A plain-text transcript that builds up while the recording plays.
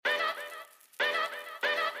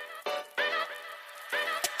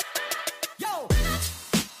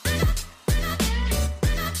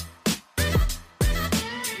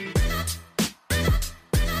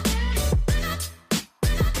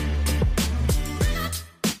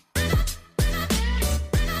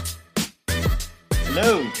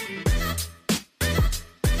Hello.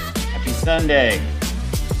 Happy Sunday.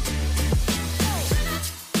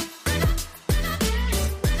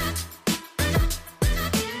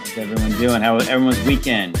 How's everyone doing? How was everyone's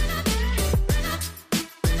weekend?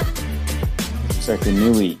 Start the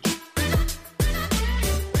new week.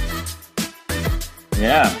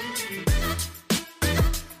 Yeah.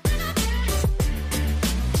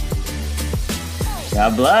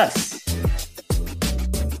 God bless.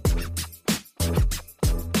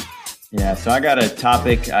 Yeah, so I got a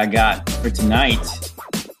topic I got for tonight.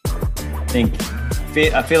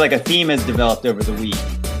 I feel like a theme has developed over the week.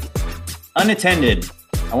 Unattended.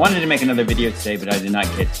 I wanted to make another video today, but I did not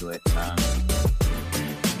get to it.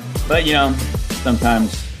 But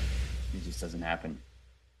sometimes it just doesn't happen.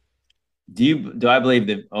 Do I believe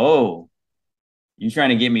that? Oh, you're trying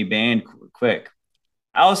to get me banned quick.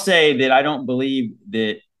 I'll say that I don't believe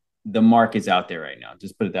that the mark is out there right now.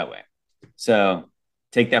 Just put it that way. So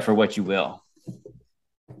take that for what you will.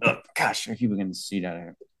 Oh, gosh, are people going to see that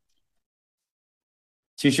here?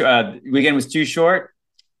 Too short. Weekend was too short.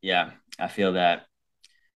 Yeah, I feel that.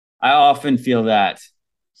 I often feel that.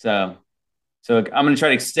 So I'm going to try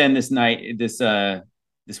to extend this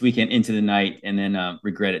weekend into the night, and then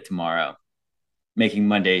regret it tomorrow, making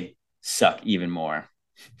Monday suck even more.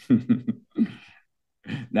 No,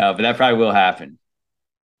 but that probably will happen.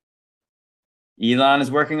 Elon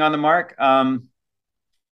is working on the mark.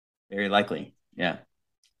 Very likely. Yeah.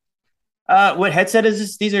 What headset is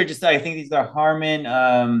this? These are just, I think these are Harman.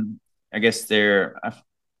 I guess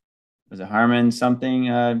was it Harman something?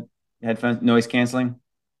 Headphones, noise canceling.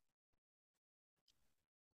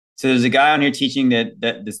 So there's a guy on here teaching that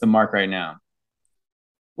that's the mark right now.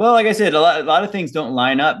 Well, like I said, a lot of things don't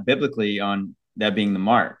line up biblically on that being the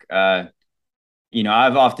mark. I've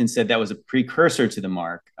often said that was a precursor to the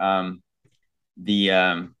mark. Everybody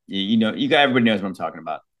knows what I'm talking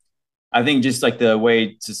about. I think just like the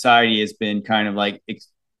way society has been kind of like,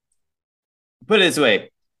 put it this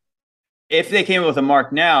way, if they came up with a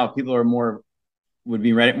mark now, people would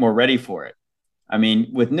be more ready for it. I mean,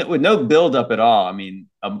 with no build up at all. I mean,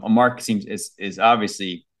 a mark is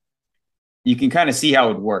obviously, you can kind of see how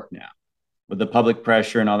it would work now with the public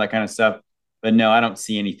pressure and all that kind of stuff. But no, I don't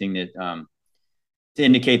see anything that to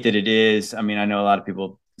indicate that it is. I mean, I know a lot of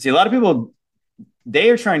people,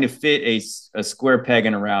 they are trying to fit a square peg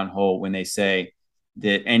in a round hole when they say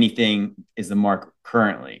that anything is the mark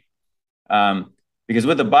currently. Because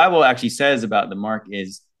what the Bible actually says about the mark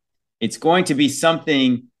is it's going to be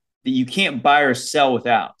something that you can't buy or sell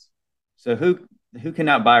without. So who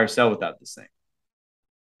cannot buy or sell without this thing?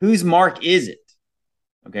 Whose mark is it?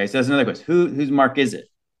 Okay, so that's another question. Whose mark is it?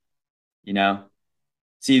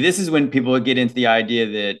 See, this is when people get into the idea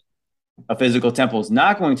that a physical temple is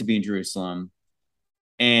not going to be in Jerusalem,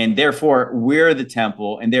 and therefore we're the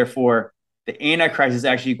temple, and therefore the Antichrist is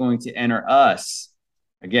actually going to enter us.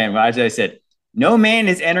 Again, as I said, no man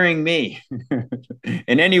is entering me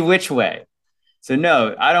in any which way. So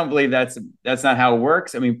no, I don't believe that's not how it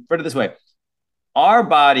works. I mean, put it this way. Our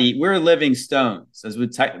body, we're living stones, as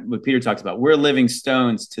what Peter talks about. We're living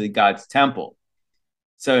stones to God's temple.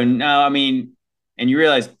 So now, I mean, and you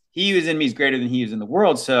realize he who is in me is greater than he who is in the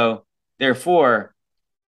world. So therefore,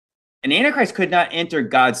 an Antichrist could not enter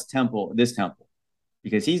God's temple, this temple,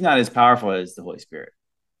 because he's not as powerful as the Holy Spirit.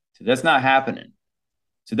 So that's not happening.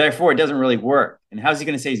 So therefore, it doesn't really work. And how's he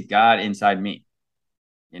going to say he's God inside me?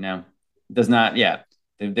 It does not. Yeah,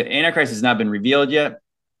 the Antichrist has not been revealed yet.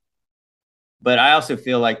 But I also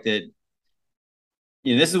feel like that.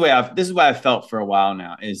 This is why I've felt for a while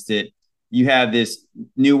now is that you have this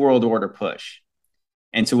new world order push.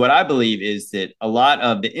 And so what I believe is that a lot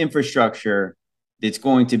of the infrastructure that's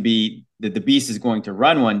going to be that the beast is going to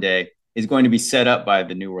run one day is going to be set up by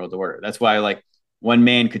the new world order. That's why like one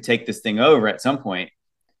man could take this thing over at some point,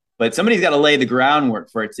 but somebody's got to lay the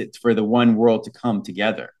groundwork for the one world to come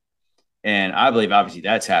together. And I believe obviously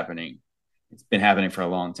that's happening. It's been happening for a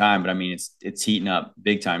long time, but I mean, it's heating up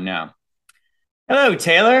big time now. Hello,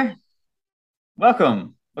 Taylor.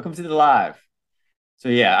 Welcome to the live. So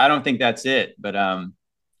yeah, I don't think that's it, but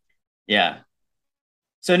yeah.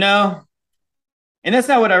 So no, and that's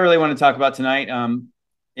not what I really want to talk about tonight.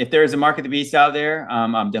 If there's a mark of the beast out there,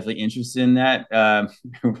 I'm definitely interested in that,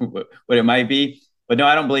 what it might be. But no,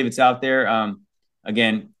 I don't believe it's out there.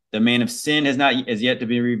 Again, the man of sin has yet to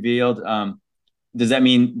be revealed. Does that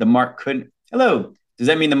mean the mark couldn't? Hello. Does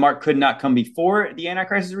that mean the mark could not come before the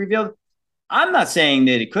Antichrist is revealed? I'm not saying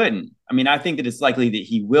that it couldn't. I mean, I think that it's likely that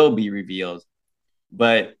he will be revealed.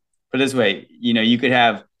 But put it this way, you could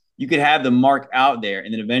have the mark out there,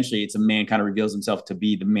 and then eventually it's a man kind of reveals himself to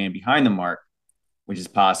be the man behind the mark, which is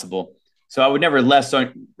possible. So I would never rest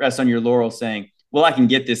on your laurels saying, well, I can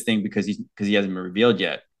get this thing because he hasn't been revealed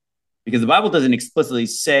yet. Because the Bible doesn't explicitly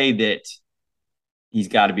say that he's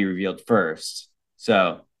got to be revealed first.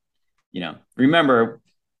 So, remember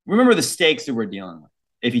the stakes that we're dealing with.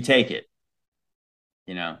 If you take it,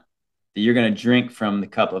 that you're going to drink from the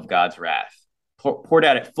cup of God's wrath, poured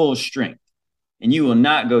out at full strength. And you will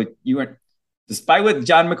not go, despite what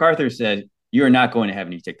John MacArthur said, you are not going to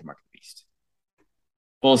heaven if you take the mark of the beast.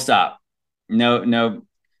 Full stop. No,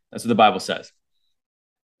 that's what the Bible says.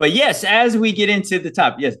 But yes, as we get into the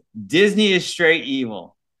top, yes, Disney is straight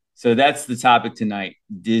evil. So that's the topic tonight.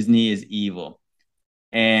 Disney is evil.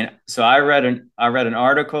 And so I read an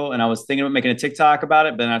article, and I was thinking about making a TikTok about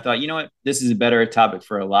it, but then I thought, you know what? This is a better topic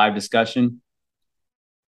for a live discussion.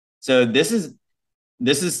 So this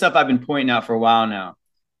is stuff I've been pointing out for a while now,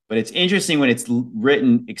 but it's interesting when it's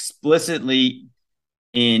written explicitly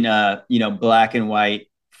in black and white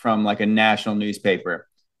from like a national newspaper.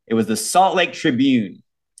 It was the Salt Lake Tribune,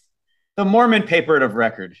 the Mormon paper of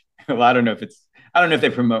record. Well, I don't know if they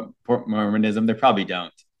promote Mormonism. They probably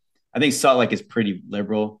don't. I think Salt Lake is pretty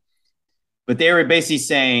liberal, but they were basically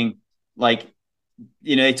saying, like,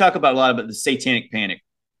 they talk about a lot about the Satanic Panic,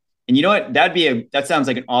 and you know what? That sounds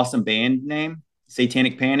like an awesome band name,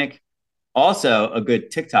 Satanic Panic. Also, a good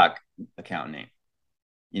TikTok account name.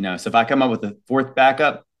 So if I come up with a fourth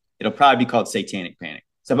backup, it'll probably be called Satanic Panic.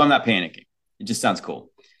 So I'm not panicking. It just sounds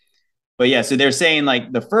cool. But yeah, so they're saying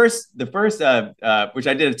like the first, which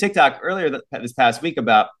I did a TikTok earlier this past week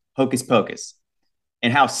about Hocus Pocus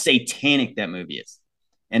and how satanic that movie is.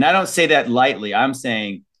 And I don't say that lightly. I'm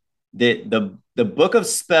saying that the book of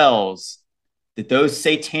spells that those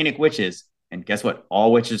satanic witches, and guess what?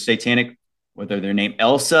 All witches are satanic, whether they're named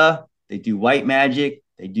Elsa, they do white magic,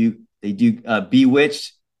 they do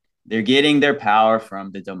bewitched. They're getting their power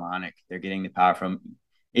from the demonic. They're getting the power from,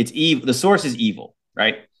 it's evil. The source is evil,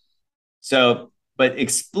 right? So, but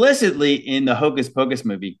explicitly in the Hocus Pocus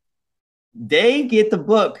movie, they get the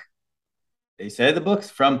book. They said the book's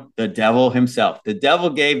from the devil himself. The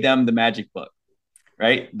devil gave them the magic book,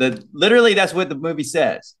 right? Literally, that's what the movie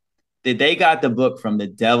says. That they got the book from the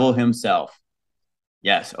devil himself.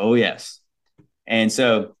 Yes. Oh, yes. And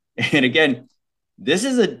so, and again,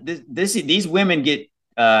 these women get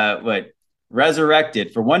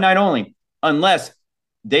resurrected for one night only, unless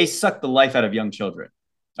they suck the life out of young children.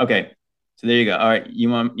 Okay, so there you go. All right, you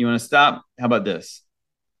want to stop? How about this?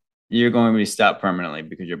 You're going to be stopped permanently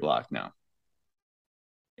because you're blocked now.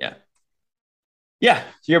 Yeah.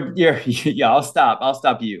 I'll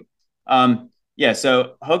stop you.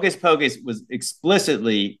 So Hocus Pocus was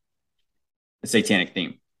explicitly a satanic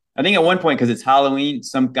theme. I think at one point, because it's Halloween,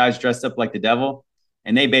 some guys dressed up like the devil,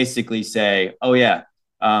 and they basically say, oh yeah,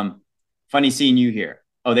 funny seeing you here.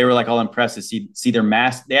 Oh, they were like all impressed to see their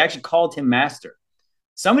master. They actually called him master.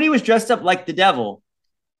 Somebody was dressed up like the devil,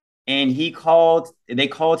 and they called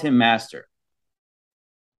him master.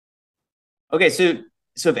 Okay,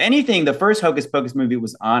 so if anything, the first Hocus Pocus movie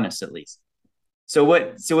was honest, at least. So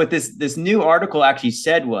what this new article actually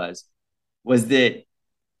said was that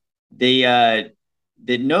that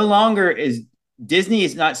no longer is Disney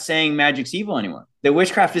is not saying magic's evil anymore. That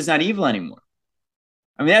witchcraft is not evil anymore.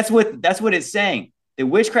 I mean, that's what it's saying. That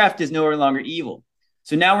witchcraft is no longer evil.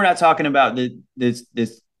 So now we're not talking about this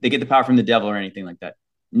they get the power from the devil or anything like that.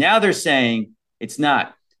 Now they're saying it's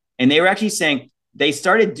not. And they were actually saying they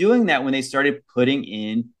started doing that when they started putting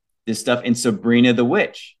in this stuff in Sabrina the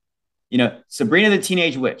Witch. Sabrina the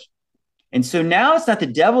Teenage Witch. And so now it's not the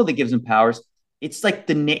devil that gives them powers. It's like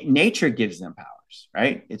the nature gives them powers,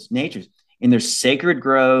 right? It's nature's. And there's sacred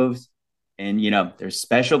groves, and there's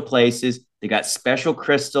special places. They got special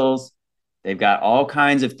crystals. They've got all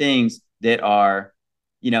kinds of things that are,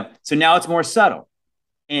 so now it's more subtle.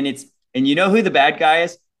 And you know who the bad guy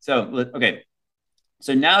is? So, okay.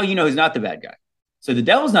 So now you know who's not the bad guy. So the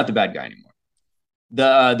devil's not the bad guy anymore.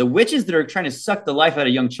 The witches that are trying to suck the life out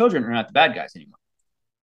of young children are not the bad guys anymore.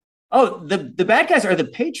 Oh, the bad guys are the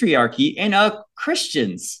patriarchy and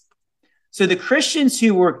Christians. So the Christians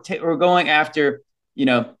who were going after,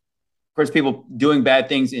 of course, people doing bad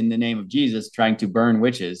things in the name of Jesus, trying to burn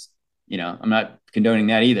witches. I'm not condoning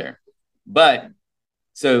that either. But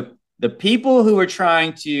so the people who were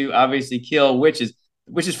trying to obviously kill witches,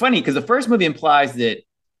 which is funny because the first movie implies that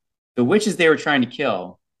the witches they were trying to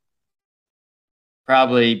kill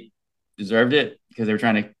probably deserved it because they were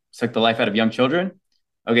trying to suck the life out of young children.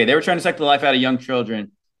 Okay, they were trying to suck the life out of young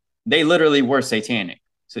children. They literally were satanic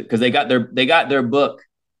because they got their book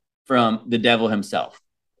from the devil himself,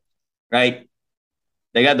 right?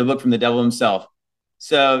 They got the book from the devil himself.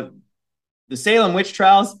 So the Salem witch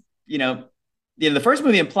trials, the first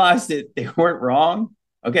movie implies that they weren't wrong.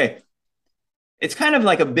 Okay, it's kind of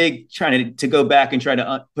like a big trying to go back and try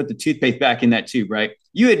to put the toothpaste back in that tube, right?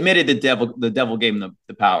 You admitted the devil gave them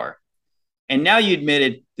the power, and now you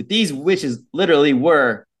admitted that these witches literally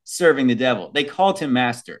were serving the devil. They called him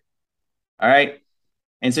master. All right,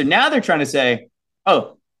 and so now they're trying to say,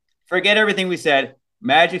 oh, forget everything we said.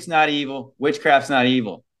 Magic's not evil. Witchcraft's not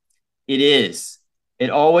evil. It is. It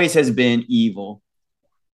always has been evil.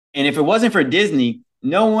 And if it wasn't for Disney,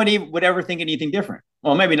 no one would ever think anything different.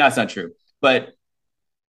 Well, maybe that's not true, but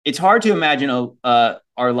it's hard to imagine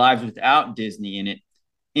our lives without Disney in it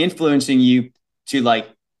influencing you to like,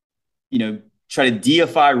 try to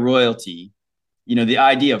deify royalty. The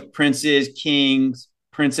idea of princes, kings,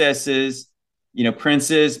 princesses,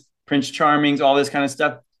 princes, Prince Charmings, all this kind of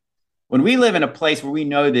stuff. When we live in a place where we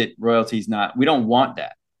know that royalty is not, we don't want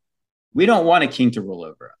that. We don't want a king to rule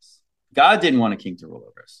over us. God didn't want a king to rule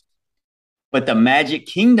over us. But the Magic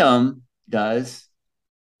Kingdom does.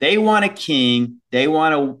 They want a king. They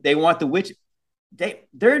want the witch.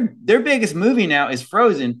 Their biggest movie now is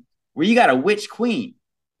Frozen, where you got a witch queen.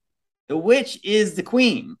 The witch is the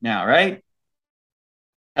queen now, right?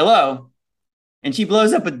 Hello. And she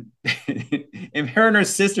blows up and her and her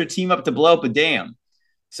sister team up to blow up a dam.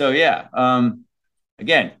 So yeah.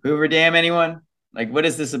 Again, Hoover Dam, anyone? Like, what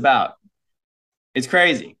is this about? It's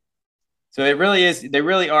crazy. So it really is. They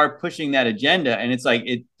really are pushing that agenda, and it's like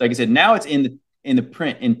I said, now it's in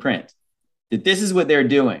print that this is what they're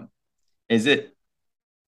doing. Is it?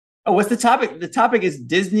 Oh, what's the topic? The topic is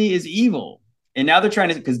Disney is evil, and now they're trying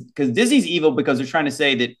to because Disney's evil because they're trying to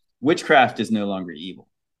say that witchcraft is no longer evil.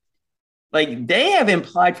 Like they have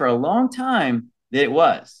implied for a long time that it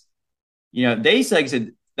was. They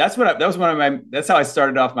said that's how I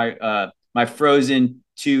started off my Frozen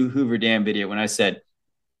 2 Hoover Dam video when I said,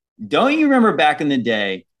 don't you remember back in the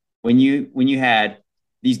day when you had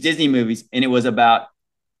these Disney movies and it was about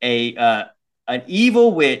an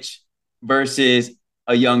evil witch versus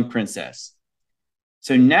a young princess?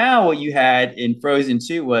 So now what you had in Frozen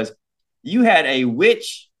 2 was you had a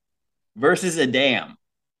witch versus a dam.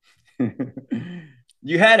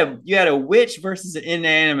 you had a witch versus an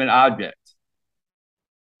inanimate object.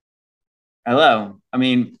 Hello. I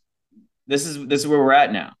mean, this is where we're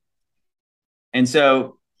at now. And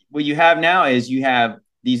so what you have now is you have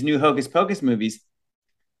these new Hocus Pocus movies,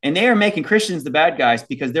 and they are making Christians the bad guys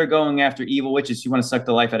because they're going after evil witches who want to suck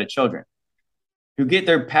the life out of children, who get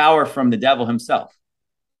their power from the devil himself,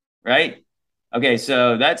 right? Okay,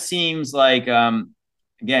 so that seems like,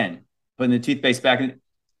 again, putting the toothpaste back in.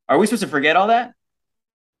 Are we supposed to forget all that?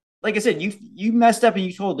 Like I said, you messed up and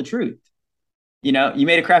you told the truth. You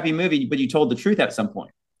made a crappy movie, but you told the truth at some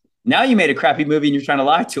point. Now you made a crappy movie and you're trying to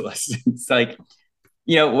lie to us. It's like,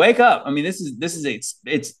 wake up. I mean, this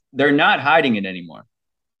is they're not hiding it anymore.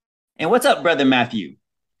 And what's up, brother Matthew?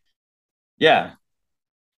 Yeah.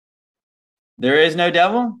 There is no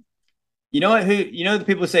devil. You know what? The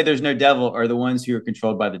people who say there's no devil are the ones who are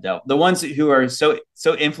controlled by the devil. The ones who are so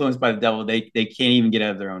influenced by the devil, they can't even get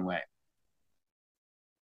out of their own way.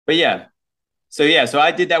 But yeah. So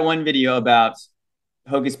I did that one video about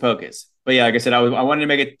Hocus Pocus. But yeah, like I said, I wanted to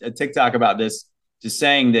make a TikTok about this, just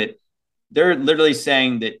saying that they're literally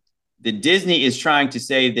saying that Disney is trying to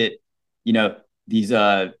say that,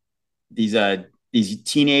 these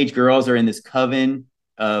teenage girls are in this coven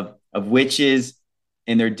of witches,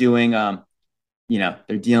 and they're doing,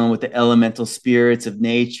 they're dealing with the elemental spirits of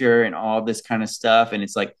nature and all this kind of stuff. And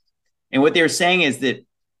it's like, and what they're saying is that,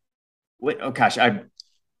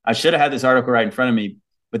 I should have had this article right in front of me,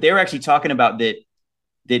 but they were actually talking about that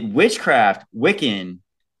witchcraft, Wiccan,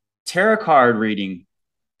 tarot card reading,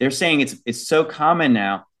 they're saying it's so common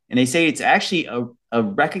now, and they say it's actually a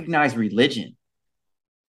recognized religion.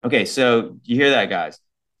 Okay, so you hear that, guys?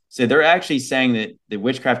 So they're actually saying that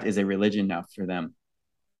witchcraft is a religion now for them,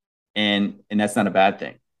 and that's not a bad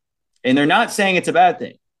thing. And they're not saying it's a bad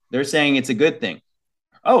thing. They're saying it's a good thing.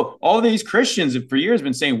 Oh, all these Christians have for years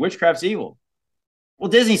been saying witchcraft's evil. Well,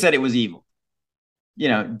 Disney said it was evil.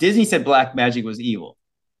 Disney said black magic was evil.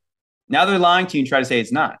 Now they're lying to you and try to say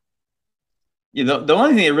it's not. The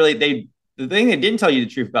only thing the thing they didn't tell you the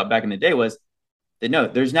truth about back in the day was that no,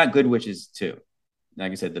 there's not good witches too.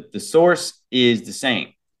 Like I said, the source is the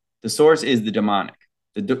same. The source is the demonic.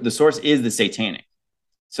 The source is the satanic.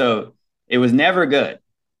 So it was never good.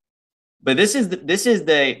 But this is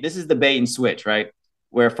the bait and switch, right?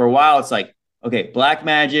 Where for a while it's like, okay, black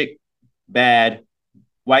magic, bad,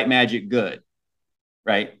 white magic, good,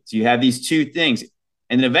 right? So you have these two things.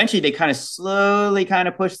 And then eventually they kind of slowly kind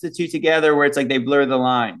of push the two together where it's like they blur the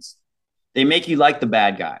lines. They make you like the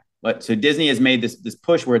bad guy. But so Disney has made this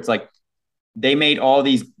push where it's like, they made all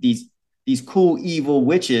these cool evil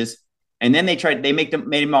witches, and then they made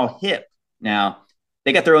them all hip. Now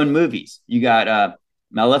they got their own movies. You got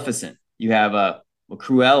Maleficent. You have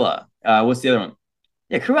Cruella. What's the other one?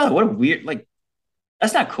 Yeah, Cruella. What a weird, like,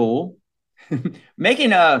 that's not cool.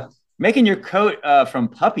 making making your coat from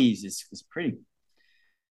puppies is pretty,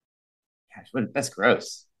 gosh, that's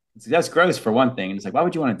gross. That's gross for one thing. And it's like, why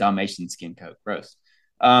would you want a Dalmatian skin coat? Gross.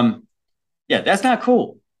 Um, yeah, that's not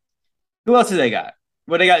cool. Who else have they got?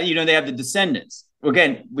 Well, they got, they have the descendants.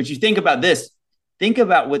 Again, would you think about this? Think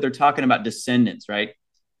about what they're talking about, descendants, right?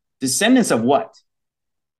 Descendants of what?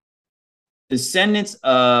 Descendants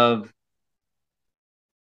of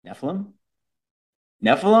Nephilim?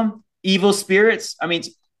 Nephilim? Evil spirits? I mean,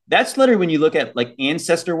 that's literally when you look at like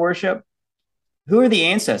ancestor worship. Who are the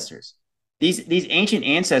ancestors? These ancient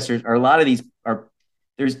ancestors are, a lot of these are,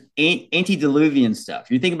 there's antediluvian stuff.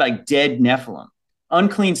 You're thinking about like dead Nephilim,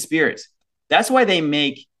 unclean spirits. That's why they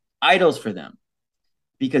make idols for them,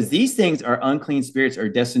 because these things are unclean spirits, are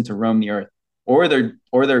destined to roam the earth, or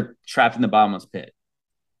they're trapped in the bottomless pit.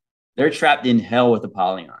 They're trapped in hell with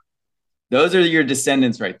Apollyon. Those are your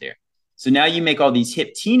descendants right there. So now you make all these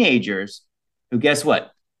hip teenagers who, guess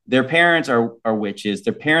what? Their parents are witches.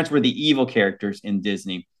 Their parents were the evil characters in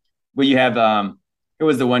Disney. Where you have who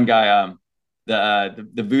was the one guy, the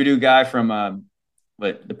voodoo guy from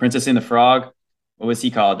the Princess and the Frog? What was he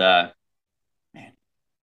called? Man,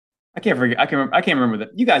 I can't forget. I can't remember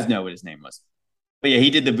that. You guys know what his name was. But yeah, he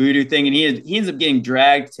did the voodoo thing, and he ends up getting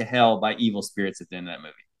dragged to hell by evil spirits at the end of that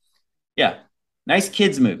movie. Yeah, nice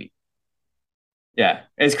kids movie. Yeah,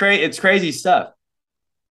 it's crazy. It's crazy stuff.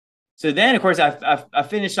 So then, of course, I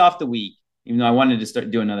finished off the week, even though I wanted to start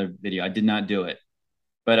doing another video. I did not do it,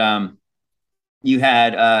 but you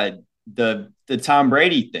had the Tom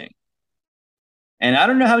Brady thing, and I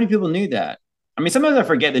don't know how many people knew that. I mean, sometimes I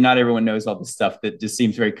forget that not everyone knows all this stuff that just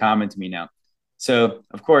seems very common to me now. So,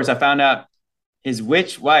 of course, I found out his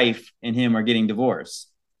witch wife and him are getting divorced.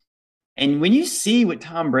 And when you see what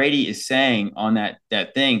Tom Brady is saying on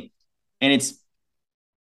that thing, and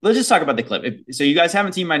let's just talk about the clip. So you guys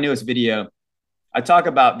haven't seen my newest video. I talk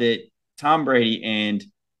about that Tom Brady and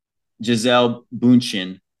Gisele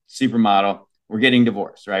Bündchen, supermodel, were getting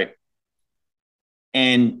divorced, right?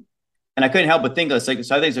 And I couldn't help but think, so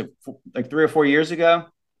I think it's like 3 or 4 years ago,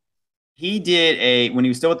 he did when he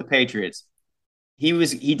was still with the Patriots,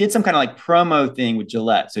 he did some kind of like promo thing with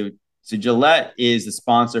Gillette. So Gillette is the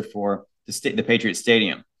sponsor for the Patriots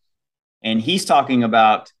Stadium, and he's talking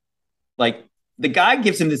about, like, the guy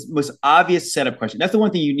gives him this most obvious setup question. That's the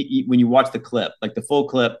one thing you need when you watch the clip, like the full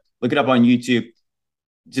clip. Look it up on YouTube.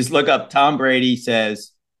 Just look up Tom Brady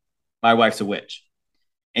says, "My wife's a witch,"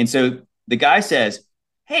 and so the guy says,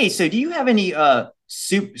 "Hey, so do you have any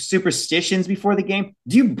superstitions before the game?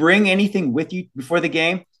 Do you bring anything with you before the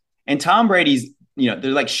game?" And Tom Brady's, they're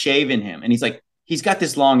like shaving him, and he's got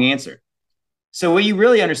this long answer. So what you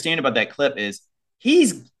really understand about that clip is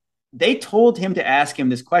they told him to ask him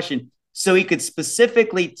this question so he could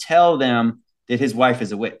specifically tell them that his wife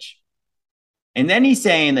is a witch. And then he's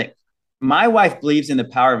saying that my wife believes in the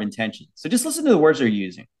power of intention. So just listen to the words they're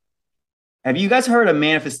using. Have you guys heard of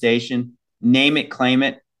manifestation? Name it, claim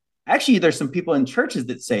it. Actually, there's some people in churches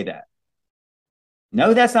that say that.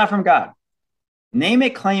 No, that's not from God. Name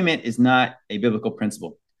it, claim it is not a biblical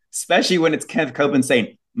principle, especially when it's Kenneth Copeland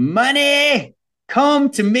saying, money, come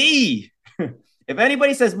to me. If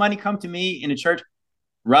anybody says money, come to me in a church,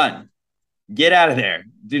 run. Get out of there.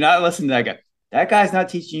 Do not listen to that guy. That guy's not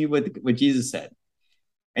teaching you what Jesus said.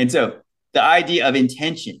 And so the idea of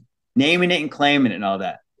intention, naming it and claiming it and all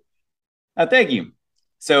that. Thank you.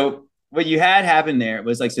 So what you had happen there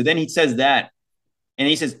was like, so then he says that, and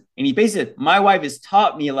he says, and he basically said, my wife has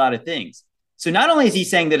taught me a lot of things. So not only is he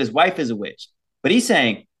saying that his wife is a witch, but he's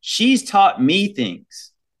saying she's taught me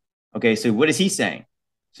things. Okay, so what is he saying?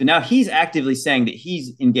 So now he's actively saying that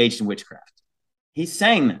he's engaged in witchcraft. He's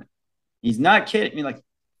saying that. He's not kidding. I mean, like,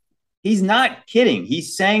 he's not kidding.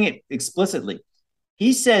 He's saying it explicitly.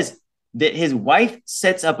 He says that his wife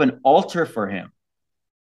sets up an altar for him.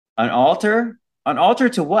 An altar? An altar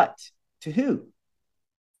to what? To who?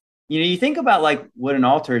 You think about like what an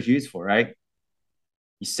altar is used for, right?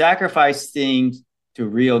 You sacrifice things to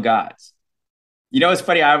real gods. It's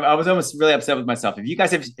funny. I was almost really upset with myself. Have you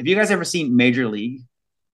guys ever seen Major League?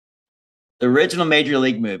 The original Major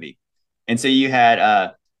League movie. And so you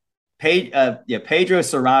had Pedro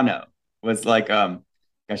Serrano was like, gosh,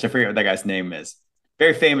 I forget what that guy's name is.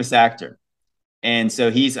 Very famous actor. And so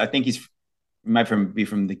I think he might be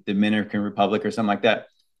from the Dominican Republic or something like that.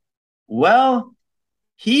 Well,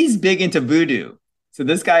 he's big into voodoo. So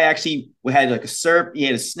this guy actually had like a serp, he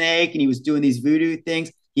had a snake, and he was doing these voodoo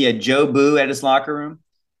things. He had Joe Boo at his locker room.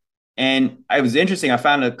 And it was interesting. I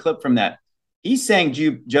found a clip from that. He's saying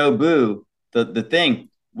Joe Boo, the thing,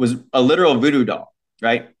 was a literal voodoo doll,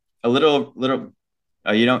 right? A little.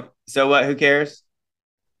 Oh, you don't. So what? Who cares?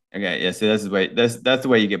 Okay, yeah. So that's the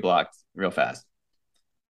way you get blocked real fast.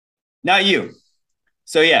 Not you.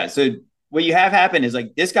 So yeah. So what you have happen is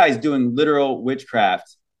like this guy's doing literal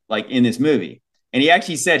witchcraft, like in this movie, and he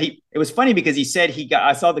actually said he. It was funny because he said he got.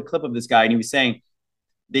 I saw the clip of this guy, and he was saying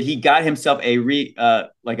that he got himself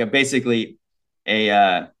like a basically a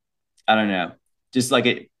I don't know, just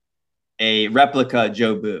like a replica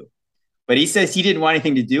Joe Boo. But he says he didn't want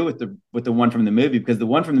anything to do with the one from the movie because the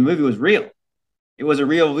one from the movie was real. It was a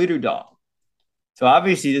real voodoo doll. So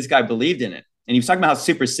obviously this guy believed in it. And he was talking about how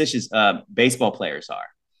superstitious baseball players are.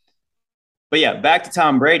 But yeah, back to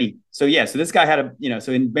Tom Brady. So yeah, so this guy had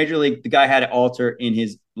so in Major League, the guy had an altar in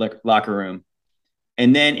his locker room.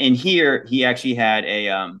 And then in here, he actually had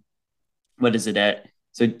a what is it at?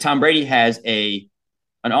 So Tom Brady has an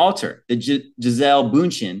altar that Gisele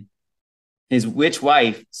Bündchen, his witch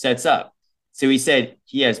wife, sets up. So he said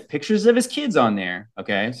he has pictures of his kids on there.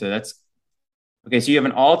 Okay, so that's okay. So you have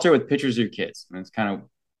an altar with pictures of your kids. It's kind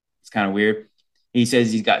of weird. He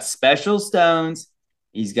says he's got special stones.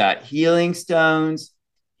 He's got healing stones.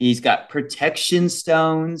 He's got protection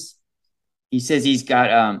stones. He says he's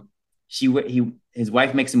got his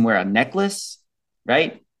wife makes him wear a necklace,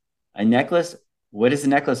 right? A necklace. What does the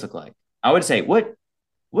necklace look like? I would say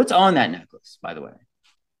what's on that necklace, by the way?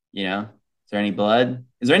 Is there any blood?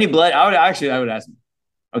 Is there any blood? I would ask him.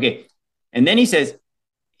 Okay. And then he says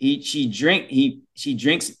she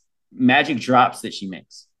drinks magic drops that she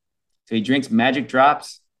makes. So he drinks magic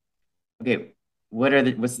drops. Okay.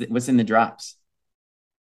 What's in the drops?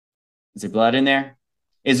 Is there blood in there?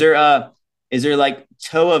 Is there like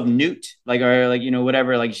toe of newt? Like, or like,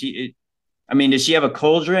 whatever, like does she have a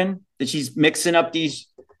cauldron that she's mixing up these,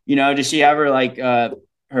 does she have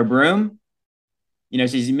her broom?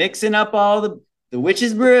 She's mixing up all the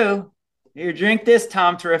witch's brew. Here, drink this,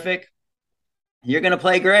 Tom Terrific. You're gonna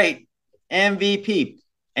play great, MVP.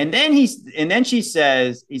 And then he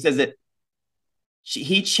says that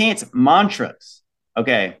he chants mantras.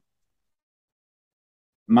 Okay,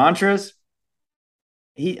 mantras.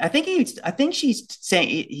 I think she's saying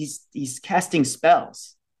he's casting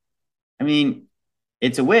spells. I mean,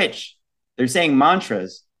 it's a witch. They're saying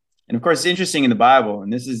mantras. And of course, it's interesting in the Bible.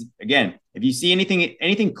 And this is, again, if you see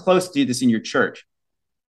anything close to this in your church,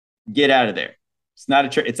 get out of there. It's not a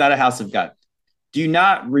church. It's not a house of God. Do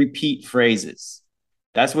not repeat phrases.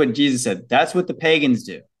 That's what Jesus said. That's what the pagans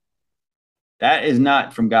do. That is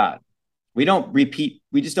not from God. We don't repeat.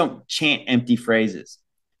 We just don't chant empty phrases.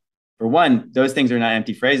 For one, those things are not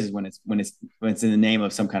empty phrases when it's in the name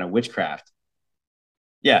of some kind of witchcraft.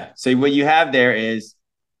 Yeah. So what you have there is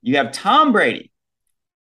you have Tom Brady.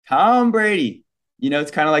 Tom Brady,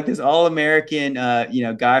 it's kind of like this all-American,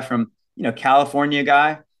 guy from, California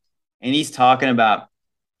guy. And he's talking about,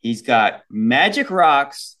 he's got magic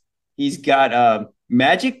rocks. He's got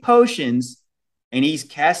magic potions and he's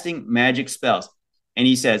casting magic spells. And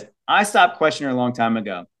he says, I stopped questioning her a long time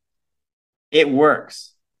ago. It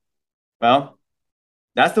works. Well,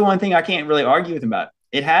 that's the one thing I can't really argue with him about.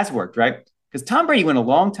 It has worked, right? Because Tom Brady went a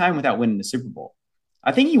long time without winning the Super Bowl.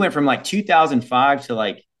 I think he went from like 2005 to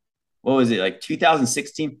like, what was it, like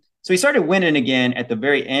 2016? So he started winning again at the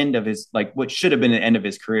very end of his, like what should have been the end of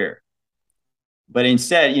his career. But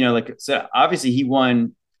instead, so obviously he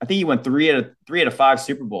won, I think he won three out of five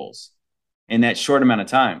Super Bowls in that short amount of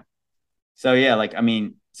time. So yeah,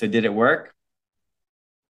 so did it work?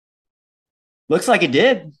 Looks like it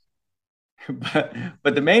did.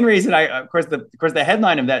 But the main reason of course the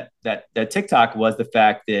headline of that TikTok was the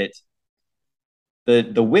fact that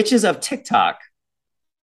the witches of TikTok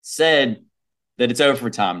said that it's over for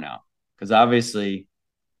Tom now, because obviously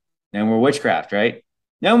no more witchcraft, right?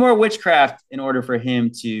 No more witchcraft in order for him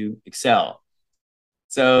to excel.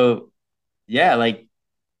 So yeah, what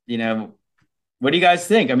do you guys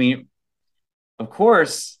think? I mean, of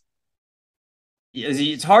course,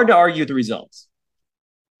 it's hard to argue with the results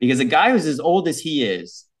because a guy who's as old as he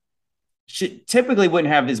is typically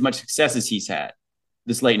wouldn't have as much success as he's had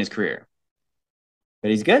this late in his career, but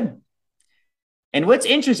he's good. And what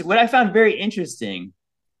I found very interesting,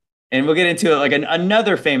 and we'll get into it, like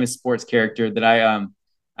another famous sports character that I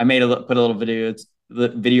put a little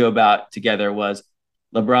video about together, was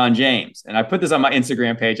LeBron James. And I put this on my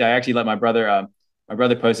Instagram page. I actually let my brother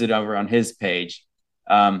post it over on his page.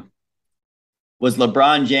 Was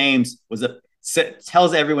LeBron James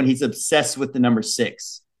tells everyone he's obsessed with the number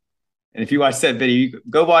 6. And if you watch that video, you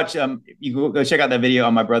go watch go check out that video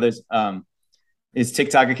on my brother's his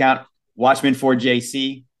TikTok account,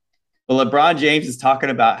 Watchman4JC. But LeBron James is talking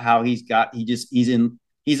about how he's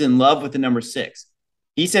in love with the number 6.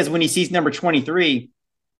 He says when he sees number 23,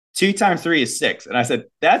 2 times 3 is 6. And I said,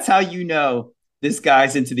 that's how you know this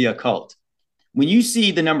guy's into the occult. When you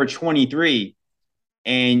see the number 23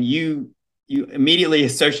 and you immediately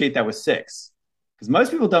associate that with 6. Because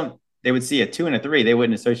most people don't, they would see a 2 and a 3. They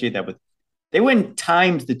wouldn't associate that with, they wouldn't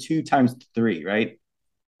times the 2 times the 3, right?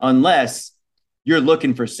 Unless you're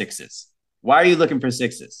looking for 6s. Why are you looking for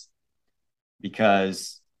 6s?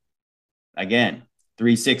 Because again,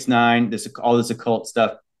 369, this all this occult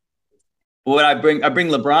stuff. But what I bring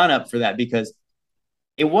LeBron up for that because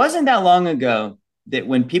it wasn't that long ago that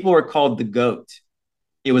when people were called the GOAT,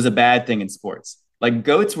 it was a bad thing in sports. Like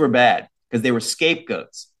goats were bad because they were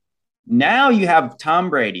scapegoats. Now you have Tom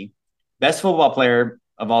Brady, best football player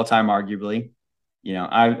of all time, arguably. You know,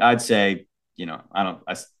 I'd say, you know,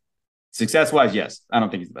 success wise, yes. I don't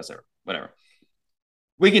think he's the best ever. Whatever.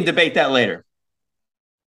 We can debate that later.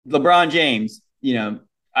 LeBron James, you know,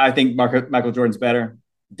 I think Michael Jordan's better.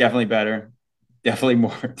 Definitely better. Definitely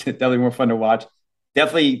more fun to watch. I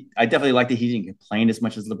definitely like that he didn't complain as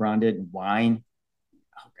much as LeBron did. Whine.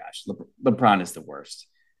 Oh gosh, LeBron is the worst.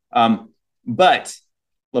 But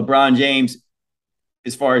LeBron James,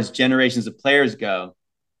 as far as generations of players go,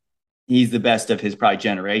 he's the best of his probably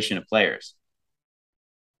generation of players.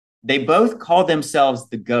 They both call themselves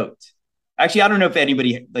the GOAT. Actually, I don't know if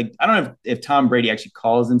anybody, like, I don't know if Tom Brady actually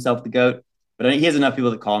calls himself the GOAT, but he has enough people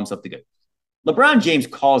that call himself the GOAT. LeBron James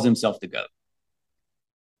calls himself the GOAT.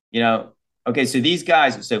 You know, okay, so these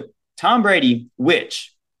guys, so Tom Brady,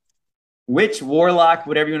 witch, warlock,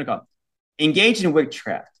 whatever you want to call him, engaged in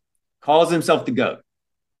witchcraft, calls himself the GOAT.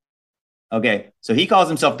 Okay, so he calls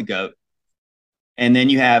himself the GOAT. And then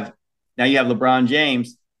you have LeBron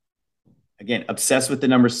James, again, obsessed with the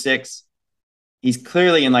number 6. He's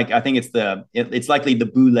clearly in, like, I think it's likely the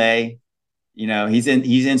Boule. You know, he's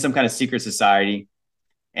in some kind of secret society.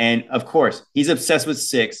 And of course, he's obsessed with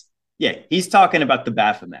 6. Yeah, he's talking about the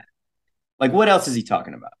Baphomet. Like, what else is he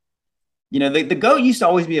talking about? You know, the GOAT used to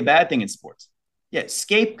always be a bad thing in sports. Yeah,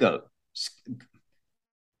 scapegoat.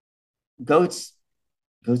 Goats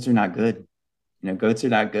are not good. You know, goats are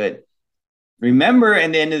not good. Remember,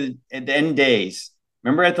 at the end of days,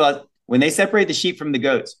 remember when they separate the sheep from the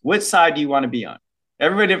goats, what side do you want to be on?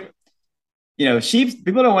 Everybody, you know,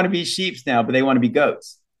 people don't want to be sheep now, but they want to be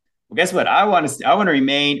goats. Well, guess what? I want to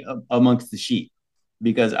remain amongst the sheep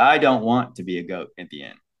because I don't want to be a goat at the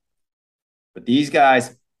end. But these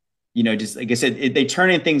guys, you know, just like I said, they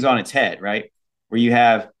turn in things on its head, right? Where you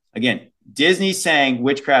have, again, Disney saying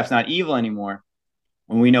witchcraft's not evil anymore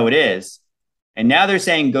when we know it is. And now they're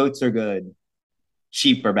saying goats are good,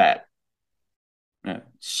 sheep are bad. No,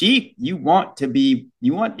 sheep, you want to be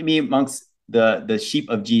amongst the sheep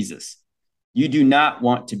of Jesus. You do not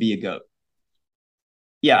want to be a goat.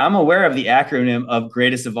 Yeah, I'm aware of the acronym of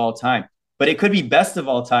greatest of all time, but it could be best of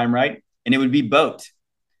all time, right? And it would be boat,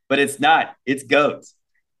 but it's not. It's goat.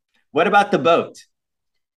 What about the boat?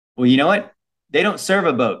 Well, you know what? They don't serve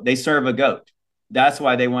a boat. They serve a goat. That's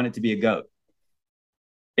why they want it to be a goat.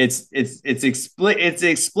 It's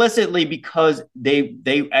explicitly because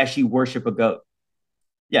they actually worship a goat.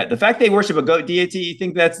 Yeah, the fact they worship a goat deity, you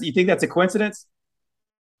think that's a coincidence?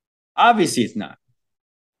 Obviously, it's not.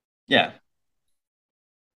 Yeah.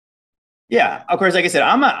 Yeah, of course, like I said,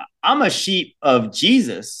 I'm a sheep of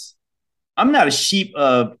Jesus. I'm not a sheep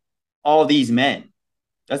of all these men.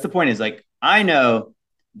 That's the point, is like, I know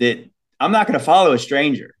that I'm not going to follow a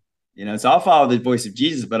stranger, you know, so I'll follow the voice of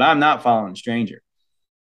Jesus, but I'm not following a stranger.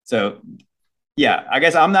 So yeah, I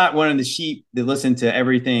guess I'm not one of the sheep that listen to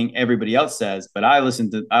everything everybody else says, but I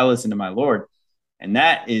listen to my Lord. And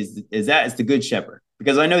that is the good shepherd,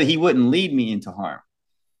 because I know that he wouldn't lead me into harm.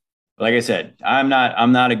 Like I said, I'm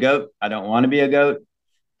not a goat. I don't want to be a goat.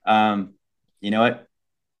 You know what?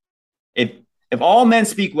 If all men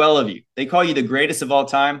speak well of you, they call you the greatest of all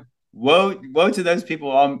time. Woe to those people.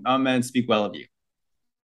 All men speak well of you,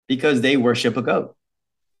 because they worship a goat.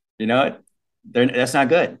 You know what? That's not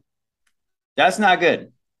good. That's not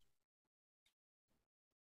good.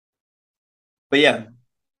 But yeah.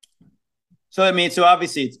 So I mean, so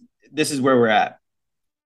obviously this is where we're at.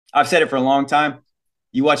 I've said it for a long time.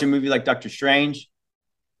 You watch a movie like Doctor Strange,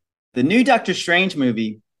 the new Doctor Strange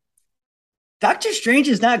movie, Doctor Strange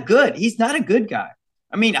is not good. He's not a good guy.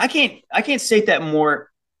 I mean, I can't state that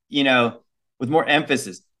more, you know, with more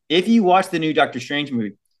emphasis. If you watch the new Doctor Strange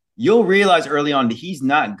movie, you'll realize early on that he's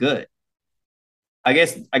not good. I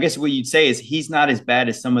guess what you'd say is he's not as bad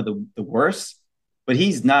as some of the worst, but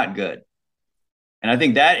he's not good. And I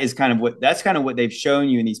think that's kind of what they've shown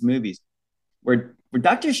you in these movies, where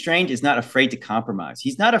Doctor Strange is not afraid to compromise.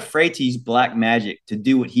 He's not afraid to use black magic to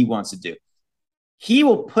do what he wants to do. He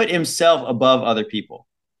will put himself above other people.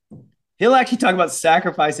 He'll actually talk about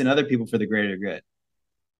sacrificing other people for the greater good.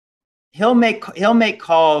 He'll make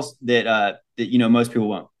calls that most people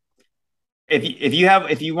won't.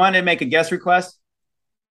 If you want to make a guest request,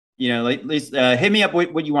 at least hit me up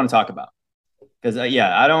what you want to talk about, because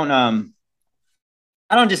yeah, I don't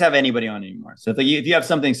just have anybody on anymore. So if you have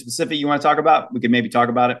something specific you want to talk about, we could maybe talk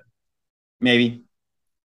about it. Maybe.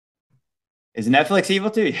 Is Netflix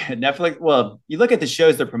evil too? Netflix. Well, you look at the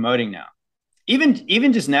shows they're promoting now.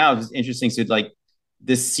 Even just now, it's interesting. So like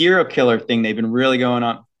this serial killer thing they've been really going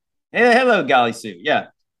on. Hey, hello, Golly Sue. Yeah,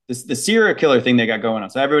 the serial killer thing they got going on.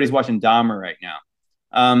 So everybody's watching Dahmer right now.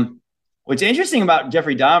 What's interesting about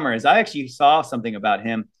Jeffrey Dahmer is I actually saw something about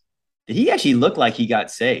him that he actually looked like he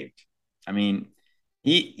got saved. I mean,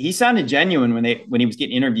 he sounded genuine when he was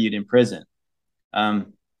getting interviewed in prison.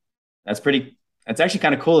 Um, that's actually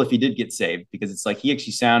kind of cool if he did get saved, because it's like he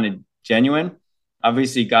actually sounded genuine.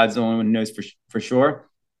 Obviously, God's the only one who knows for sure.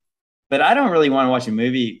 But I don't really want to watch a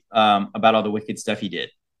movie about all the wicked stuff he did.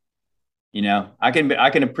 I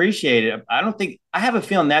can appreciate it. I have a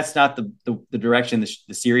feeling that's not the direction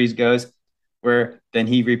the series goes, where then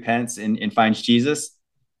he repents and finds Jesus.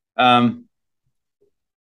 Um,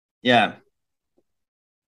 yeah.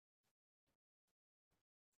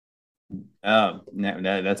 Oh,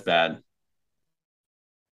 no, that's bad.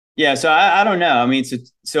 Yeah. So I don't know. I mean,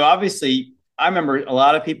 so obviously, I remember a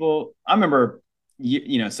lot of people. I remember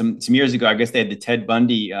some years ago. I guess they had the Ted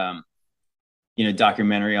Bundy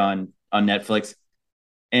documentary on Netflix,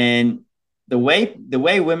 and the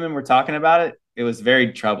way women were talking about it, it was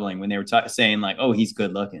very troubling when they were saying like, "Oh, he's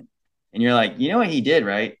good looking," and you're like, you know what he did,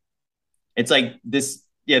 right? It's like this.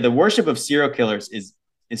 Yeah, the worship of serial killers is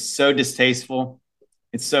so distasteful.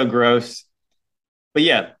 It's so gross. But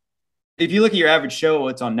yeah, if you look at your average show,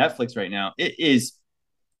 what's on Netflix right now, it's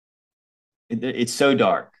so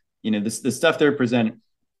dark. The stuff they're presenting.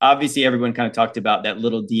 Obviously, everyone kind of talked about that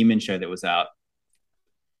little demon show that was out.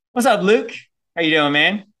 What's up, Luke? How you doing,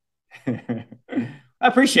 man? I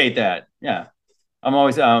appreciate that. Yeah, I'm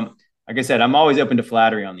always like I said, I'm always open to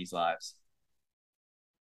flattery on these lives.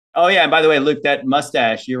 Oh yeah, and by the way, Luke, that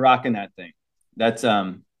mustache, you're rocking that thing. That's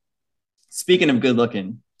speaking of good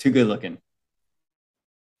looking, too good looking.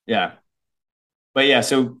 Yeah. But yeah,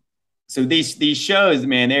 so these shows,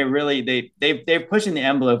 man, they're pushing the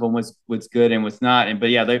envelope on what's good and what's not. And but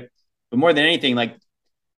yeah, but more than anything, like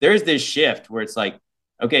there's this shift where it's like,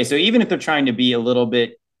 okay, so even if they're trying to be a little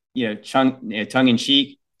bit, tongue in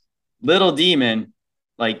cheek, little demon,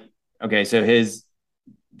 like, okay, so this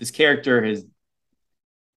character,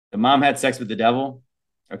 the mom had sex with the devil.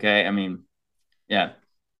 Okay, I mean, yeah,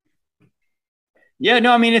 yeah,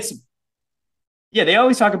 no, I mean yeah, they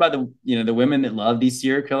always talk about the women that love these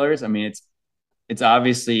serial killers. I mean, it's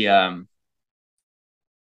obviously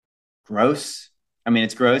gross. I mean,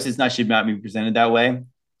 it's gross. It's not should not be presented that way.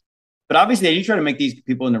 But obviously, they do try to make these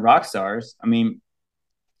people into rock stars. I mean,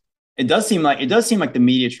 it does seem like the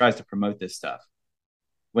media tries to promote this stuff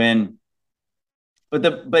when, but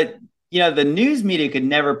the news media could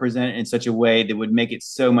never present it in such a way that would make it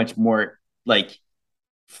so much more like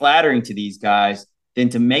flattering to these guys than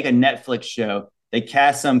to make a Netflix show. They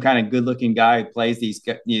cast some kind of good looking guy who plays these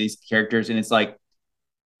characters, and it's like,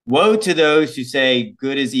 woe to those who say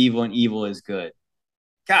good is evil and evil is good.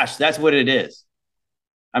 Gosh, that's what it is.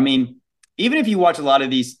 I mean, even if you watch a lot of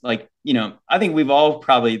these, like, I think we've all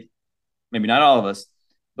probably, maybe not all of us,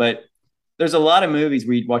 but there's a lot of movies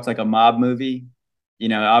where you watch like a mob movie.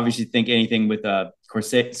 Obviously think anything with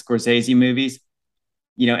Scorsese movies.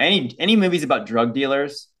 Any movies about drug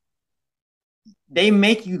dealers, they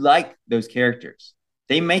make you like those characters.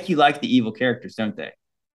 They make you like the evil characters, don't they?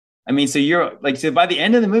 I mean, so by the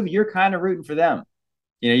end of the movie, you're kind of rooting for them.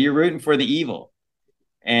 You're rooting for the evil,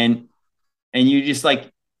 and you just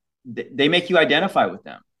like they make you identify with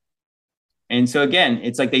them. And so again,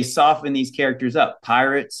 it's like they soften these characters up.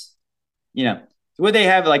 Pirates, so what they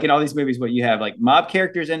have like in all these movies, what you have like mob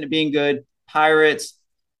characters end up being good, pirates,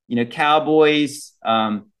 cowboys,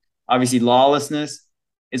 obviously lawlessness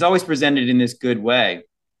is always presented in this good way.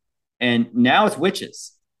 And now it's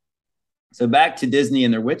witches. So back to Disney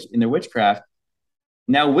and their witchcraft.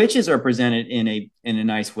 Now witches are presented in a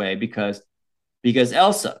nice way because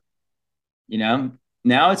Elsa,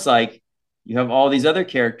 now it's like you have all these other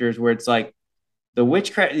characters where it's like the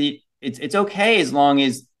witchcraft. It's okay as long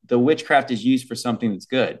as the witchcraft is used for something that's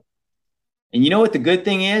good. And you know what the good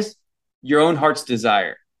thing is? Your own heart's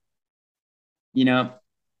desire. You know,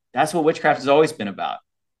 that's what witchcraft has always been about,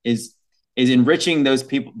 is is enriching those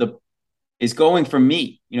people, the is going for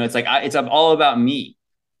me. It's like it's all about me.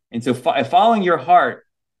 And so following your heart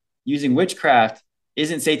using witchcraft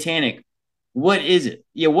isn't satanic. What is it?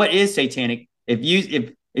 Yeah, what is satanic? If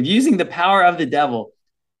using the power of the devil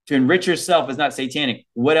to enrich yourself is not satanic,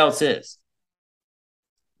 what else is?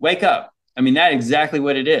 Wake up. I mean, that's exactly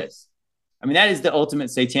what it is. I mean, that is the ultimate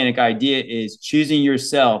satanic idea, is choosing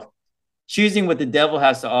yourself, choosing what the devil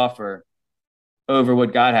has to offer over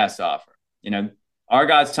what God has to offer. Our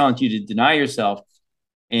God's telling you to deny yourself.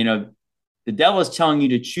 And the devil is telling you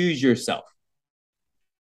to choose yourself.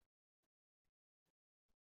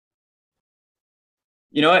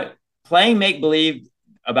 You know what? Playing make believe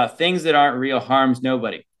about things that aren't real harms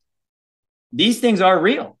nobody. These things are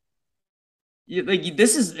real.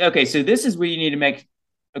 This is okay. So this is where you need to make.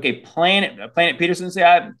 Okay, Planet Peterson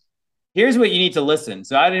say, here's what you need to listen.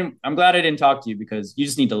 So I'm glad I didn't talk to you, because you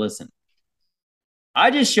just need to listen.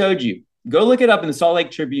 I just showed you. Go look it up in the Salt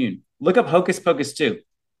Lake Tribune. Look up Hocus Pocus 2.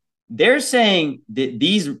 They're saying that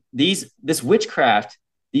this witchcraft,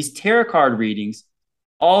 these tarot card readings,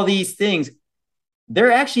 all these things,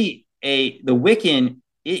 they're actually the Wiccan.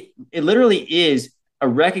 It literally is a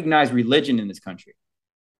recognized religion in this country.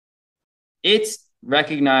 It's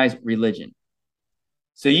recognized religion.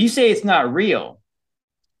 So you say it's not real.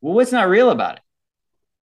 Well, what's not real about it?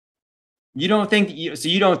 You don't think so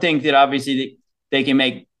you don't think that obviously they can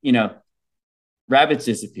make, rabbits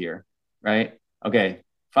disappear, right? Okay,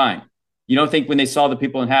 fine. You don't think when they saw the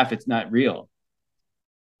people in half, it's not real.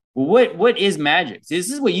 Well, what is magic? See,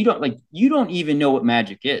 this is what you don't like. You don't even know what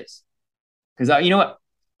magic is. Because you know what?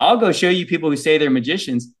 I'll go show you people who say they're